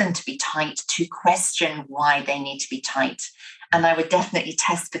needed them to be tight, to question why they need to be tight. And I would definitely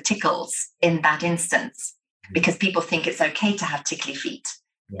test for tickles in that instance, because people think it's okay to have tickly feet.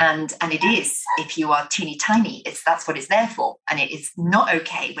 Yeah. And it is, if you are teeny tiny, that's what it's there for. And it is not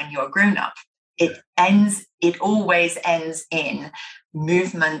okay when you're grown up. It always ends in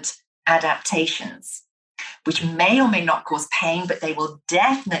movement adaptations, which may or may not cause pain, but they will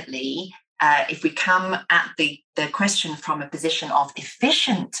definitely, if we come at the question from a position of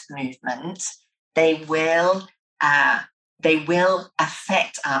efficient movement, they will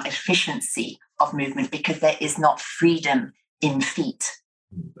affect our efficiency of movement, because there is not freedom in feet.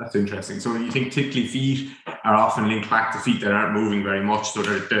 That's interesting. So you think tickly feet are often linked back to feet that aren't moving very much, so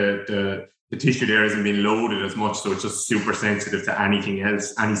the tissue there isn't being loaded as much, so it's just super sensitive to anything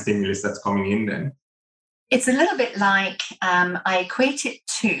else, any stimulus that's coming in then? It's a little bit like, I equate it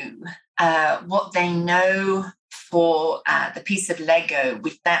to what they know for the piece of Lego.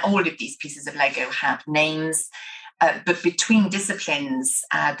 All of these pieces of Lego have names. but between disciplines,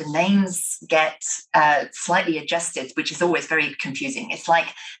 the names get slightly adjusted, which is always very confusing. It's like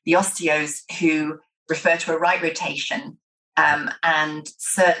the osteos who refer to a right rotation, and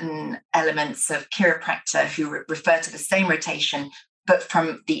certain elements of chiropractor who refer to the same rotation, but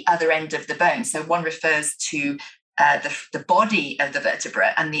from the other end of the bone. So one refers to the body of the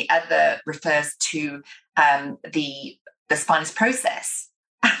vertebra, and the other refers to the spinous process.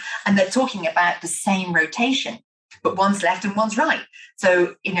 And they're talking about the same rotation, but one's left and one's right.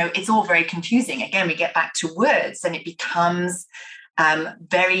 So, it's all very confusing. Again, we get back to words and it becomes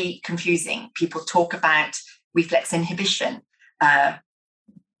very confusing. People talk about reflex inhibition,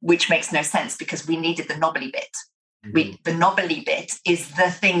 which makes no sense because we needed the knobbly bit. The knobbly bit is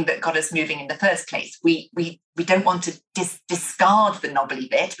the thing that got us moving in the first place. We don't want to discard the knobbly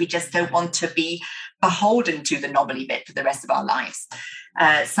bit. We just don't want to be beholden to the knobbly bit for the rest of our lives.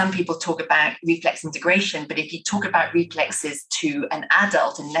 Some people talk about reflex integration, but if you talk about reflexes to an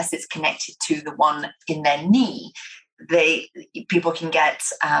adult, unless it's connected to the one in their knee, people can get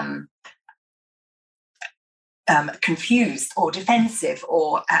confused or defensive,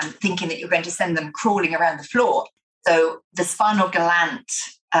 or thinking that you're going to send them crawling around the floor. So the spinal galant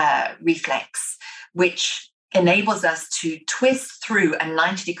reflex, which enables us to twist through a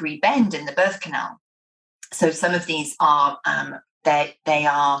 90-degree bend in the birth canal. So some of these are they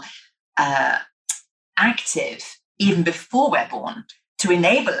are active even before we're born to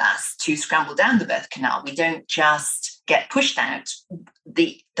enable us to scramble down the birth canal. We don't just get pushed out.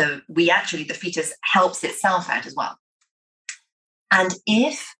 The fetus helps itself out as well. And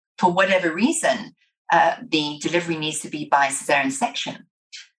if, for whatever reason, the delivery needs to be by cesarean section,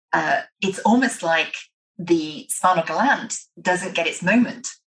 it's almost like the spinal galant doesn't get its moment.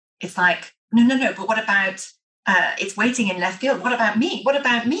 It's like, no, but what about, it's waiting in left field. What about me? What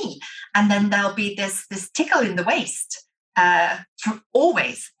about me? And then there'll be this tickle in the waist.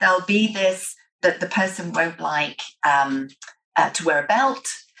 Always, there'll be this, that the person won't like to wear a belt.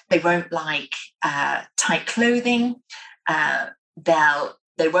 They won't like tight clothing.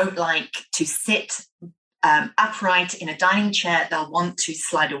 They won't like to sit upright in a dining chair. They'll want to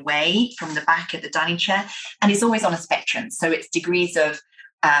slide away from the back of the dining chair. And it's always on a spectrum. So it's degrees of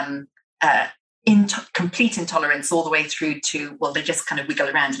complete intolerance all the way through to, well, they just kind of wiggle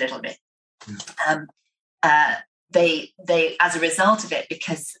around a little bit. They as a result of it,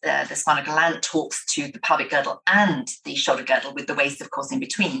 because the spinal galant talks to the pelvic girdle and the shoulder girdle, with the waist, of course, in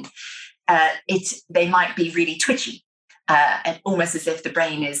between, they might be really twitchy. And almost as if the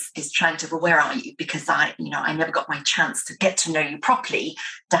brain is trying to, well, where are you? Because I never got my chance to get to know you properly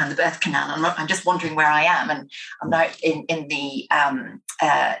down the birth canal. I'm just wondering where I am. And I'm now in the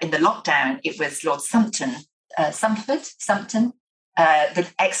lockdown. It was Lord Sumpton, the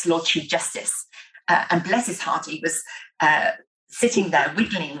ex-Lord Chief Justice, and bless his heart, he was sitting there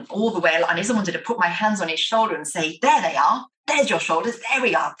wiggling all the way along. And I just wanted to put my hands on his shoulder and say, "There they are. There's your shoulders. There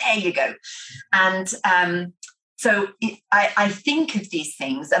we are. There you go." And so I think of these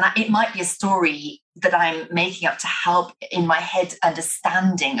things, and it might be a story that I'm making up to help in my head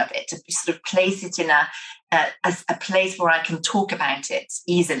understanding of it, to sort of place it in a place where I can talk about it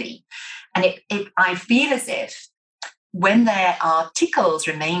easily. And I feel as if when there are tickles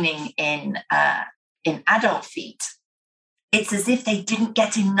remaining in adult feet, it's as if they didn't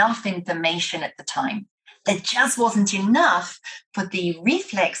get enough information at the time. There just wasn't enough for the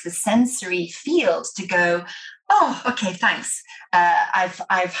reflex, the sensory field to go, "Oh, okay, thanks.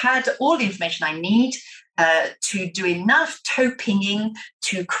 I've had all the information I need to do enough toe pinging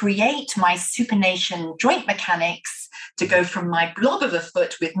to create my supination joint mechanics to go from my blob of a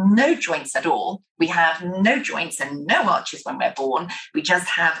foot with no joints at all." We have no joints and no arches when we're born. We just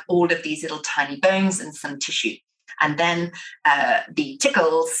have all of these little tiny bones and some tissue. And then the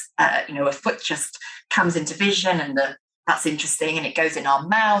tickles, a foot just comes into vision, and that's interesting, and it goes in our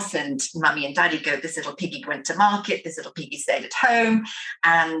mouth, and mummy and daddy go, "This little piggy went to market, this little piggy stayed at home,"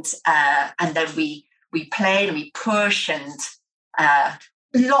 and then we play and we push, and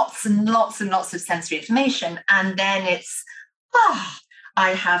lots and lots and lots of sensory information, and then it's,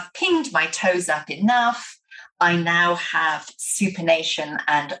 I have pinged my toes up enough. I now have supination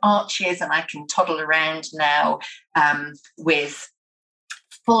and arches, and I can toddle around now with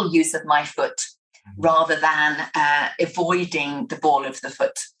full use of my foot, rather than avoiding the ball of the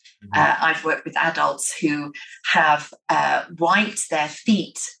foot. I've worked with adults who have wiped their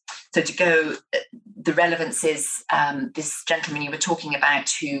feet. So to go, the relevance is this gentleman you were talking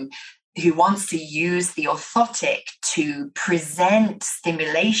about who wants to use the orthotic to present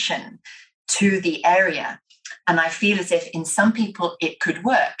stimulation to the area. And I feel as if in some people it could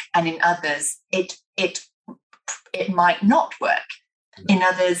work, and in others it it might not work. In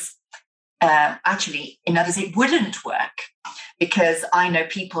others, in others, it wouldn't work, because I know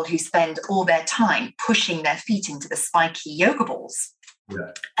people who spend all their time pushing their feet into the spiky yoga balls.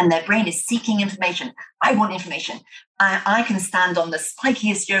 Yeah. And their brain is seeking information. I want information. I can stand on the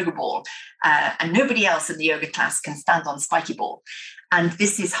spikiest yoga ball, and nobody else in the yoga class can stand on spiky ball. And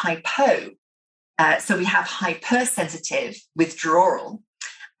this is hypo. So we have hypersensitive withdrawal,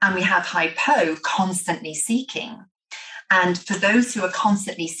 and we have hypo constantly seeking. And for those who are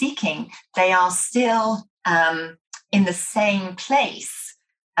constantly seeking, they are still in the same place,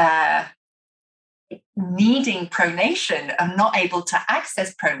 needing pronation and not able to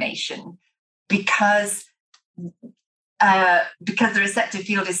access pronation because the receptive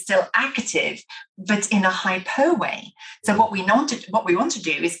field is still active, but in a hypo way. So what we want to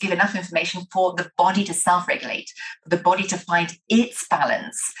do is give enough information for the body to self-regulate, for the body to find its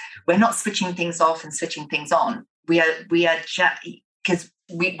balance. We're not switching things off and switching things on. We are just, because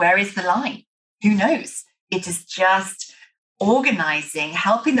where is the line? Who knows? It is just organizing,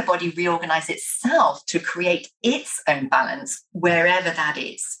 helping the body reorganize itself to create its own balance wherever that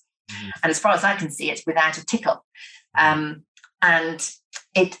is. Mm-hmm. And as far as I can see, it's without a tickle. And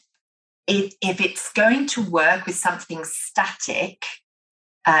if it's going to work with something static,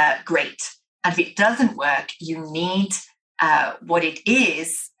 great. And if it doesn't work, you need what it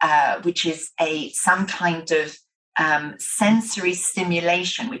is, which is some kind of sensory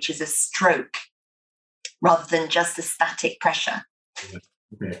stimulation, which is a stroke, rather than just a static pressure.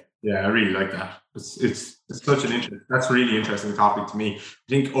 Okay. Yeah, I really like that. It's such that's a really interesting topic to me. I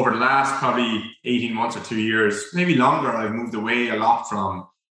think over the last probably 18 months or 2 years, maybe longer, I've moved away a lot from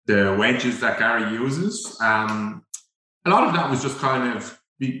the wedges that Gary uses. A lot of that was just kind of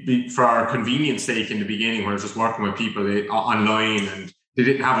for our convenience sake in the beginning, when I was just working with people online and they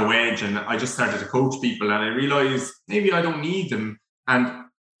didn't have a wedge, and I just started to coach people, and I realized maybe I don't need them. And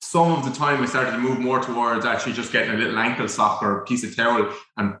some of the time I started to move more towards actually just getting a little ankle sock or a piece of towel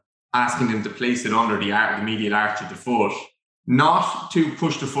and asking them to place it under the medial arch of the foot, not to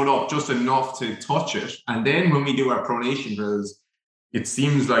push the foot up, just enough to touch it. And then when we do our pronation drills, it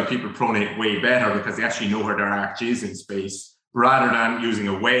seems like people pronate way better because they actually know where their arch is in space, rather than using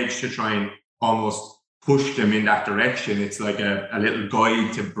a wedge to try and almost push them in that direction. It's like a little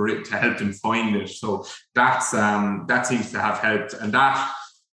guide to help them find it. So that seems to have helped. And that,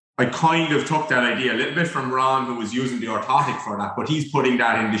 I kind of took that idea a little bit from Ron, who was using the orthotic for that, but he's putting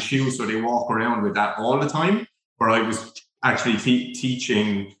that in the shoe so they walk around with that all the time, where I was actually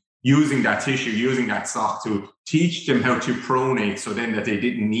teaching, using that tissue, using that sock to teach them how to pronate, so then that they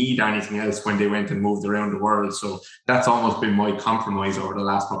didn't need anything else when they went and moved around the world. So that's almost been my compromise over the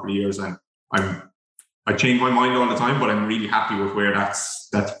last couple of years. And I change my mind all the time, but I'm really happy with where that's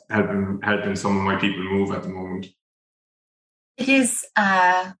helping some of my people move at the moment. It is...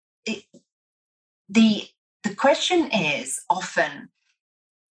 The question is often,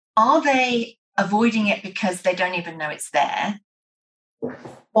 are they avoiding it because they don't even know it's there?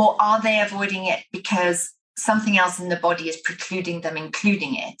 Or are they avoiding it because something else in the body is precluding them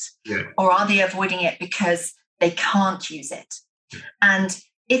including it? Yeah. Or are they avoiding it because they can't use it? And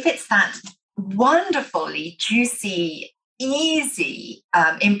if it's that wonderfully juicy, easy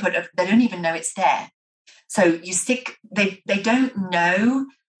input of they don't even know it's there. So you stick, they don't know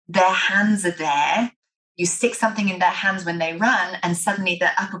their hands are there. You stick something in their hands when they run, and suddenly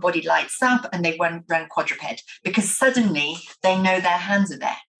their upper body lights up and they run quadruped, because suddenly they know their hands are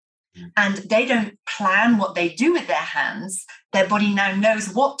there. And they don't plan what they do with their hands. Their body now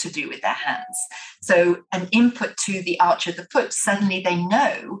knows what to do with their hands. So an input to the arch of the foot, suddenly they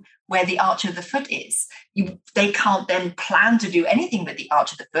know where the arch of the foot is. They can't then plan to do anything with the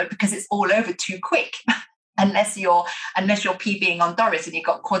arch of the foot because it's all over too quick. Unless you're PBing on Doris and you've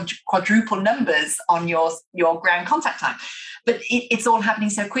got quadruple numbers on your ground contact time. But it's all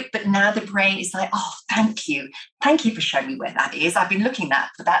happening so quick. But now the brain is like, oh, thank you for showing me where that is. I've been looking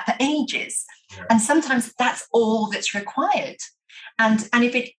for that for ages. Yeah. And sometimes that's all that's required. And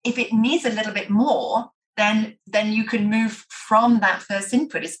if it needs a little bit more, then you can move from that first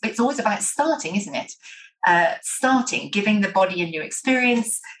input. It's always about starting, isn't it? Starting, giving the body a new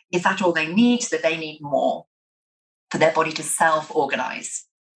experience. Is that all they need? So they need more for their body to self-organize.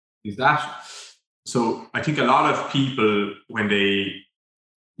 Is that so? I think a lot of people, when you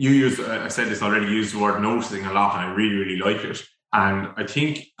use, I said this already, use the word noticing a lot, and I really, really like it. And I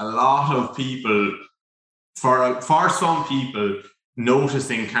think a lot of people, for some people,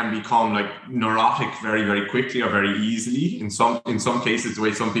 noticing can become like neurotic very, very quickly or very easily. In some cases, the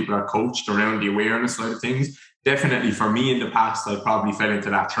way some people are coached around the awareness side of things. Definitely for me in the past, I probably fell into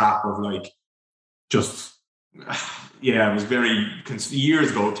that trap of like just yeah, I was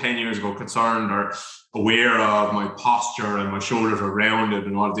years ago, 10 years ago, concerned or aware of my posture and my shoulders were rounded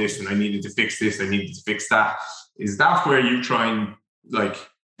and all this, and I needed to fix this, I needed to fix that. Is that where you try and like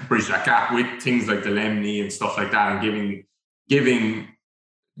bridge that gap with things like the Lemni and stuff like that, and giving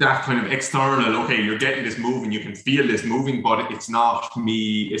that kind of external, okay, you're getting this moving, you can feel this moving, but it's not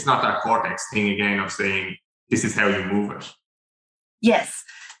me, it's not that cortex thing again of saying, this is how you move it. Yes,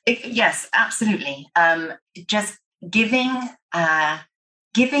 yes, absolutely. Just giving a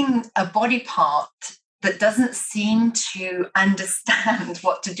body part that doesn't seem to understand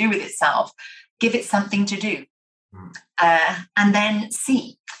what to do with itself, give it something to do, and then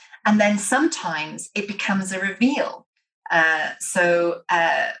see. And then sometimes it becomes a reveal. So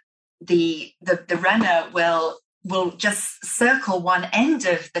the runner will just circle one end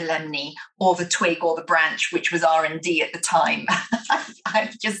of the lemni or the twig or the branch, which was R&D at the time.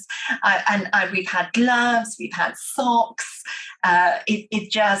 We've had gloves, we've had socks. The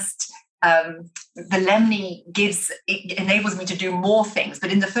lemni enables me to do more things.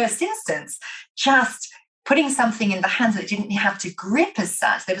 But in the first instance, just putting something in the hands that didn't have to grip as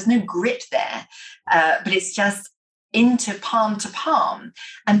such. There was no grip there, but it's just into palm to palm,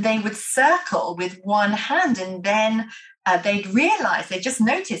 and they would circle with one hand, and then they'd realize, they just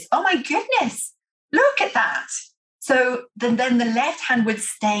notice, oh my goodness, look at that. So then the left hand would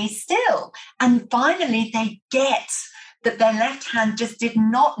stay still, and finally they get that their left hand just did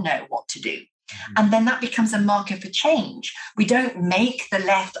not know what to do. And then that becomes a marker for change. We don't make the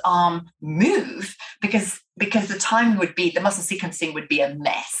left arm move because the muscle sequencing would be a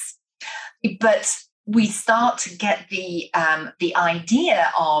mess. But we start to get the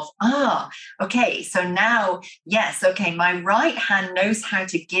idea of, okay, so now, yes, okay, my right hand knows how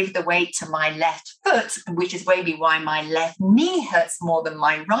to give the weight to my left foot, which is maybe why my left knee hurts more than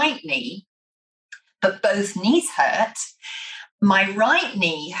my right knee, but both knees hurt. My right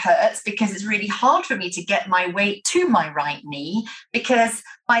knee hurts because it's really hard for me to get my weight to my right knee because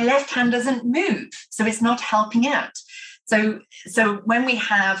my left hand doesn't move, so it's not helping out. So when we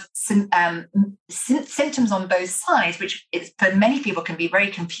have symptoms on both sides, which for many people can be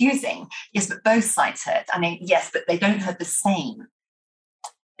very confusing, yes, but both sides hurt. I mean, yes, but they don't hurt the same.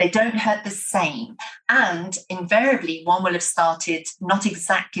 They don't hurt the same. And invariably, one will have started not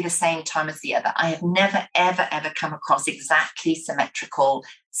exactly the same time as the other. I have never, ever, ever come across exactly symmetrical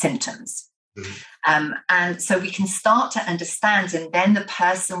symptoms. And so we can start to understand, and then the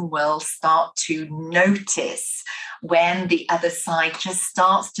person will start to notice when the other side just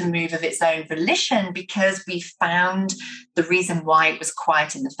starts to move of its own volition because we found the reason why it was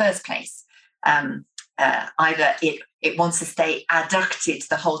quiet in the first place. Either it wants to stay adducted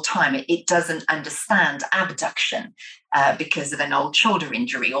the whole time. It doesn't understand abduction because of an old shoulder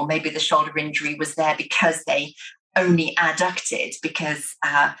injury, or maybe the shoulder injury was there because they only adducted because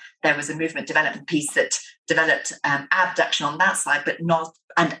there was a movement development piece that developed abduction on that side, but not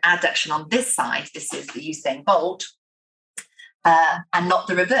an adduction on this side. This is the Usain Bolt, and not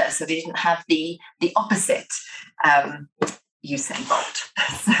the reverse. So they didn't have the opposite Usain Bolt.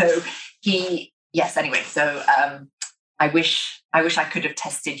 So yes. Anyway, so I wish I could have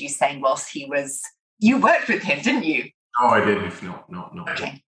tested Usain whilst he was. You worked with him, didn't you? Oh, I didn't. No.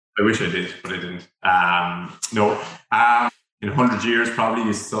 Okay. I wish I did, but I didn't. In 100 years, probably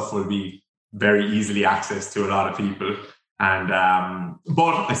this stuff will be very easily accessed to a lot of people. And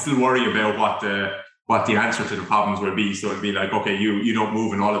but I still worry about what the answer to the problems will be. So it'll be like, okay, you don't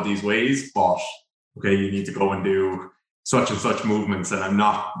move in all of these ways, but okay, you need to go and do such and such movements, and I'm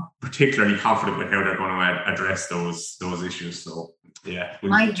not particularly confident with how they're going to address those issues. So yeah,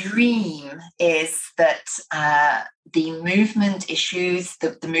 my dream is that the movement issues,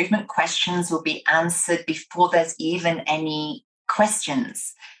 the movement questions will be answered before there's even any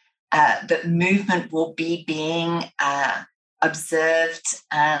questions. That movement will be being observed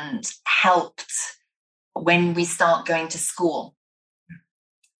and helped when we start going to school,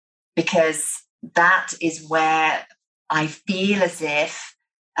 because that is where I feel as if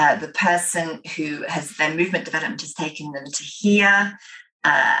the person who has their movement development has taken them to here,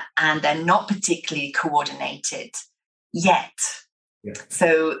 and they're not particularly coordinated yet. Yeah.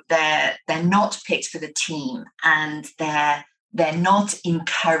 So they're not picked for the team, and they're not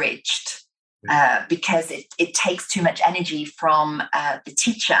encouraged because it takes too much energy from the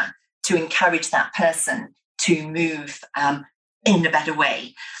teacher to encourage that person to move in a better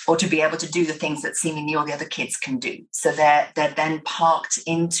way, or to be able to do the things that seemingly all the other kids can do. So they're then parked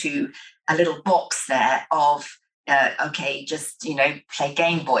into a little box there of okay, just, play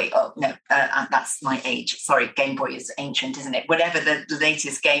Game Boy. Oh, no, that's my age. Sorry, Game Boy is ancient, isn't it? Whatever the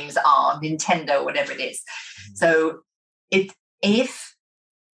latest games are, Nintendo, whatever it is. Mm-hmm. So if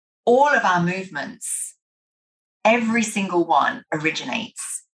all of our movements, every single one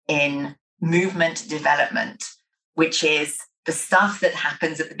originates in movement development, which is the stuff that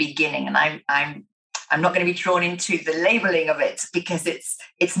happens at the beginning. And I'm not going to be drawn into the labeling of it, because it's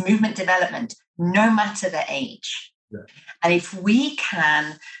movement development, no matter the age. Yeah. And if we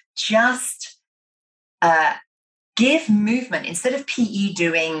can just give movement, instead of PE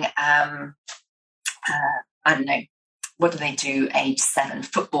doing, I don't know, what do they do age 7,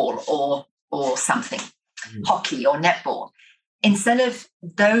 football or something, hockey or netball, instead of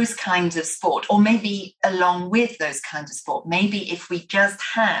those kinds of sport, or maybe along with those kinds of sport, maybe if we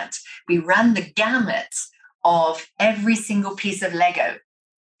ran the gamut of every single piece of Lego,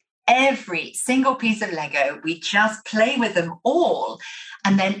 we just play with them all.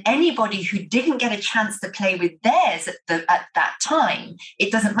 And then anybody who didn't get a chance to play with theirs at that time,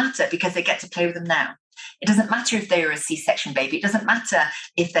 it doesn't matter, because they get to play with them now. It doesn't matter if they were a C-section baby. It doesn't matter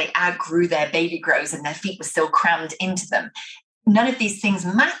if they outgrew their baby grows and their feet were still crammed into them. None of these things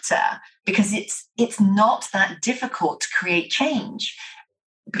matter, because it's not that difficult to create change.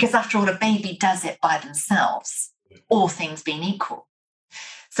 Because after all, a baby does it by themselves, all things being equal.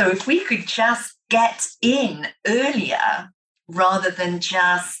 So if we could just get in earlier, rather than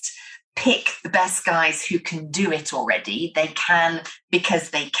just pick the best guys who can do it already, they can because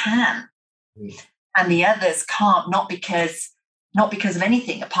they can. And the others can't, not because of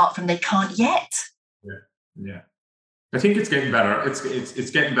anything apart from they can't yet. Yeah. I think it's getting better.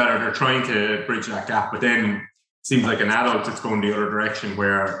 It's getting better. They're trying to bridge that gap, but then it seems like an adult, it's going the other direction,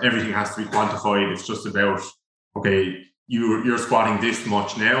 where everything has to be quantified. It's just about, okay, you're squatting this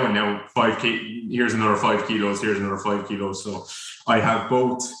much now, and now here's another 5 kilos, here's another 5 kilos. So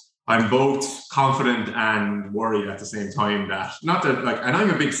I'm both confident and worried at the same time, that not that, like, and I'm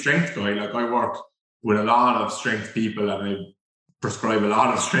a big strength guy. Like, I work with a lot of strength people, and I prescribe a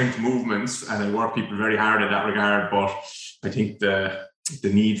lot of strength movements, and I work people very hard in that regard. But I think the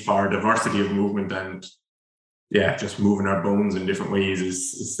need for diversity of movement and just moving our bones in different ways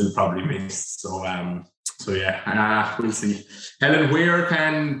is still probably missed. So we'll see. Helen, where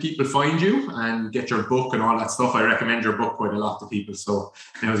can people find you and get your book and all that stuff? I recommend your book quite a lot to people. So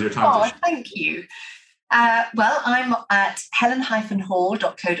now's your time. Oh, thank you. Well, I'm at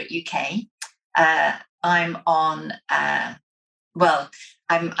helen-hall.co.uk. I'm on.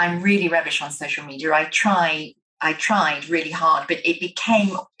 I'm really rubbish on social media. I tried really hard, but it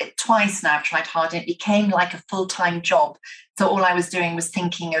became, twice now I've tried hard, and it became like a full-time job. So all I was doing was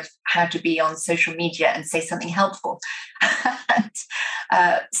thinking of how to be on social media and say something helpful.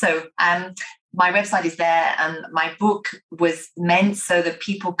 So my website is there, and my book was meant so that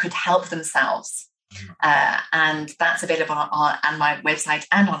people could help themselves. And that's available on my website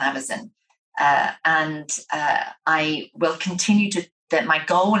and on Amazon. I will continue that my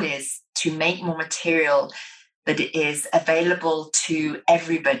goal is to make more material that is available to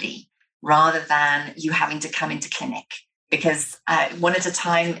everybody, rather than you having to come into clinic, because one at a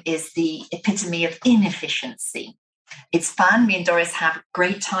time is the epitome of inefficiency. It's fun. Me and Doris have a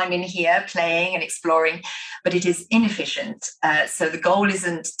great time in here playing and exploring, but it is inefficient. So the goal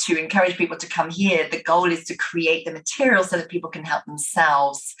isn't to encourage people to come here. The goal is to create the material so that people can help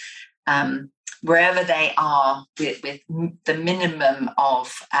themselves wherever they are, with the minimum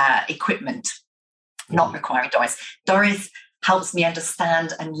of equipment, not requiring Doris. Doris helps me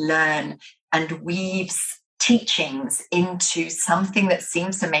understand and learn and weaves teachings into something that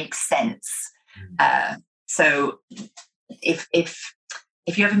seems to make sense. So if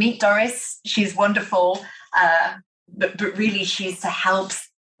you ever meet Doris, she's wonderful, but really she's to help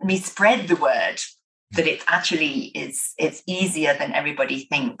me spread the word that it actually it's easier than everybody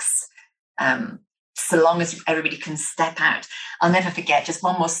thinks. So long as everybody can step out. I'll never forget, just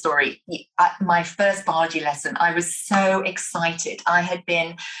one more story. At my first biology lesson, I was so excited. I had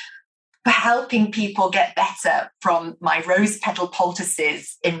been helping people get better from my rose petal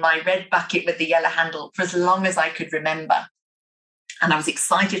poultices in my red bucket with the yellow handle for as long as I could remember. And I was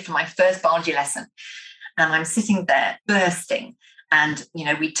excited for my first biology lesson. And I'm sitting there bursting. And,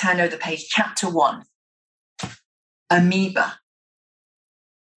 we turn over the page, chapter 1, amoeba.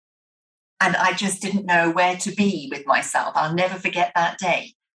 And I just didn't know where to be with myself. I'll never forget that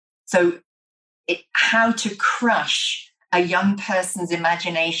day. So how to crush a young person's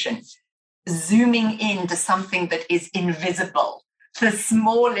imagination, zooming into something that is invisible, the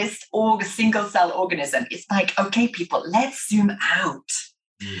smallest single cell organism. It's like, okay, people, let's zoom out.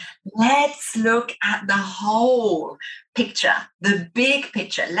 Let's look at the whole picture, the big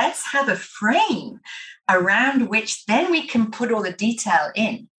picture. Let's have a frame around which then we can put all the detail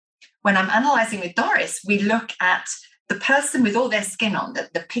in. When I'm analysing with Doris, we look at the person with all their skin on,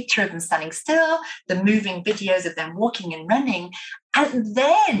 the picture of them standing still, the moving videos of them walking and running. And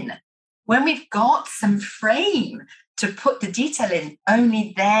then when we've got some frame to put the detail in,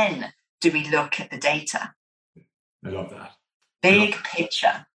 only then do we look at the data. I love that. Big picture.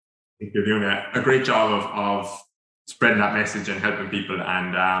 I think you're doing a great job of spreading that message and helping people.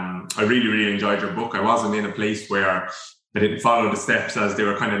 And I really, really enjoyed your book. I wasn't in a place where I didn't follow the steps as they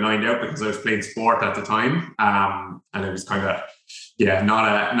were kind of lined out because I was playing sport at the time. And it was kind of,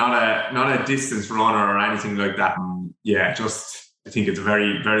 not a distance runner or anything like that. I think it's a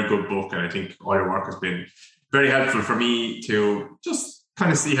very, very good book. And I think all your work has been very helpful for me to just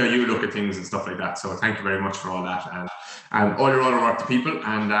kind of see how you look at things and stuff like that. So thank you very much for all that and all your other work to people.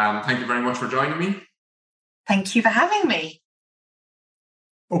 And thank you very much for joining me. Thank you for having me.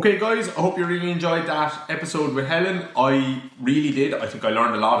 Okay, guys, I hope you really enjoyed that episode with Helen. I really did. I think I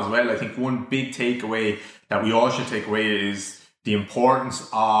learned a lot as well. I think one big takeaway that we all should take away is the importance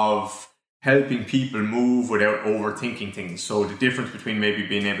of helping people move without overthinking things. So the difference between maybe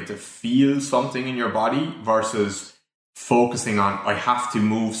being able to feel something in your body versus focusing on, I have to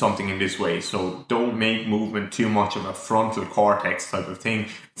move something in this way. So don't make movement too much of a frontal cortex type of thing.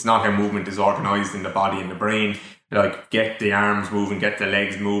 It's not how movement is organized in the body and the brain. Like, get the arms moving, get the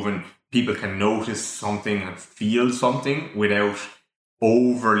legs moving. People can notice something and feel something without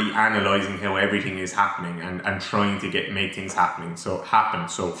overly analysing how everything is happening and trying to make things happen. So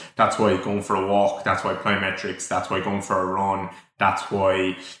that's why going for a walk, that's why plyometrics, that's why going for a run, that's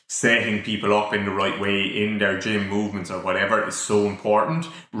why setting people up in the right way in their gym movements or whatever is so important,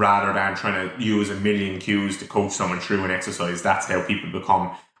 rather than trying to use a million cues to coach someone through an exercise. That's how people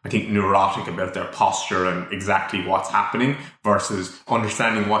become, I think, neurotic about their posture and exactly what's happening, versus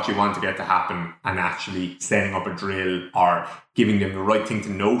understanding what you want to get to happen and actually setting up a drill or giving them the right thing to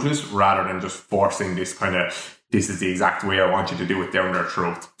notice, rather than just forcing this kind of, this is the exact way I want you to do it down their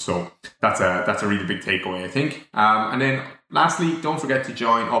throat. So that's a really big takeaway, I think. And then lastly, don't forget to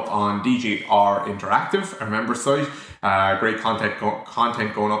join up on DGR Interactive, our member site. Great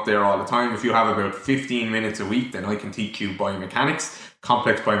content going up there all the time. If you have about 15 minutes a week, then I can teach you biomechanics,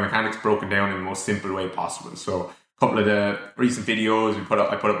 complex biomechanics broken down in the most simple way possible. So a couple of the recent videos, I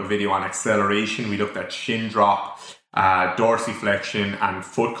put up a video on acceleration. We looked at shin drop, dorsiflexion and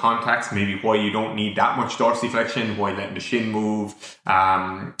foot contacts, maybe why you don't need that much dorsiflexion, why letting the shin move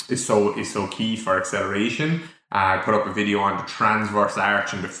is so key for acceleration. I put up a video on the transverse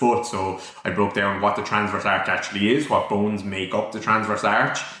arch in the foot. So I broke down what the transverse arch actually is, what bones make up the transverse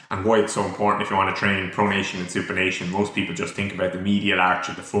arch, and why it's so important if you want to train pronation and supination. Most people just think about the medial arch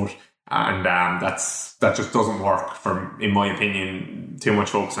of the foot, and that just doesn't work. In my opinion, too much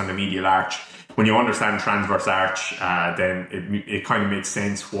focus on the medial arch. When you understand transverse arch, then it kind of makes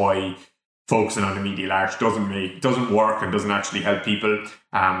sense why focusing on the medial arch doesn't work and doesn't actually help people,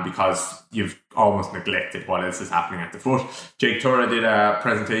 because you've almost neglected what else is happening at the foot. Jake Tura did a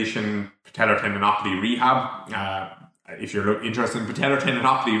presentation, patellar tendinopathy rehab. If you're interested in patellar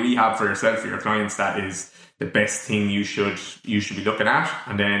tendinopathy rehab for yourself, for your clients, that is the best thing you should be looking at.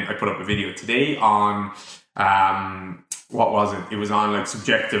 And then I put up a video today on what was it? It was on like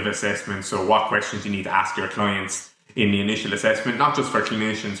subjective assessment. So what questions you need to ask your clients in the initial assessment, not just for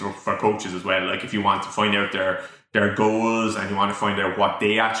clinicians, but for coaches as well. Like, if you want to find out their goals and you want to find out what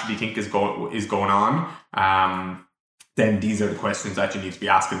they actually think is going on, then these are the questions that you need to be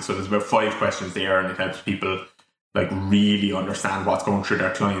asking. So there's about 5 questions there, and it helps people like really understand what's going through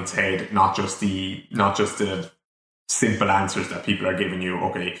their client's head, not just the simple answers that people are giving you.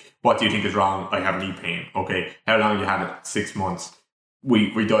 Okay, what do you think is wrong? I have knee pain. Okay, how long you had it? 6 months.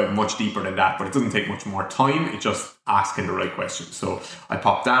 We dive much deeper than that, but it doesn't take much more time. It's just asking the right questions. So I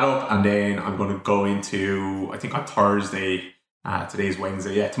popped that up, and then I'm going to go into, I think on Thursday, today's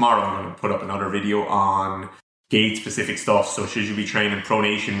Wednesday, tomorrow I'm going to put up another video on gait specific stuff. So should you be training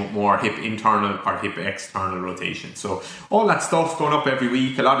pronation with more hip internal or hip external rotation? So all that stuff going up every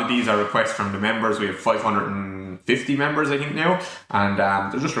week. A lot of these are requests from the members. We have 550 members, I think, now, and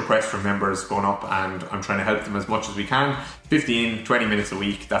they're just requests from members going up, and I'm trying to help them as much as we can. 15-20 minutes a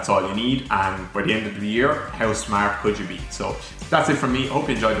week, that's all you need. And by the end of the year, how smart could you be? So that's it from me. Hope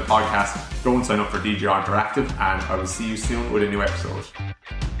you enjoyed the podcast. Go and sign up for DGR Interactive, and I will see you soon with a new episode.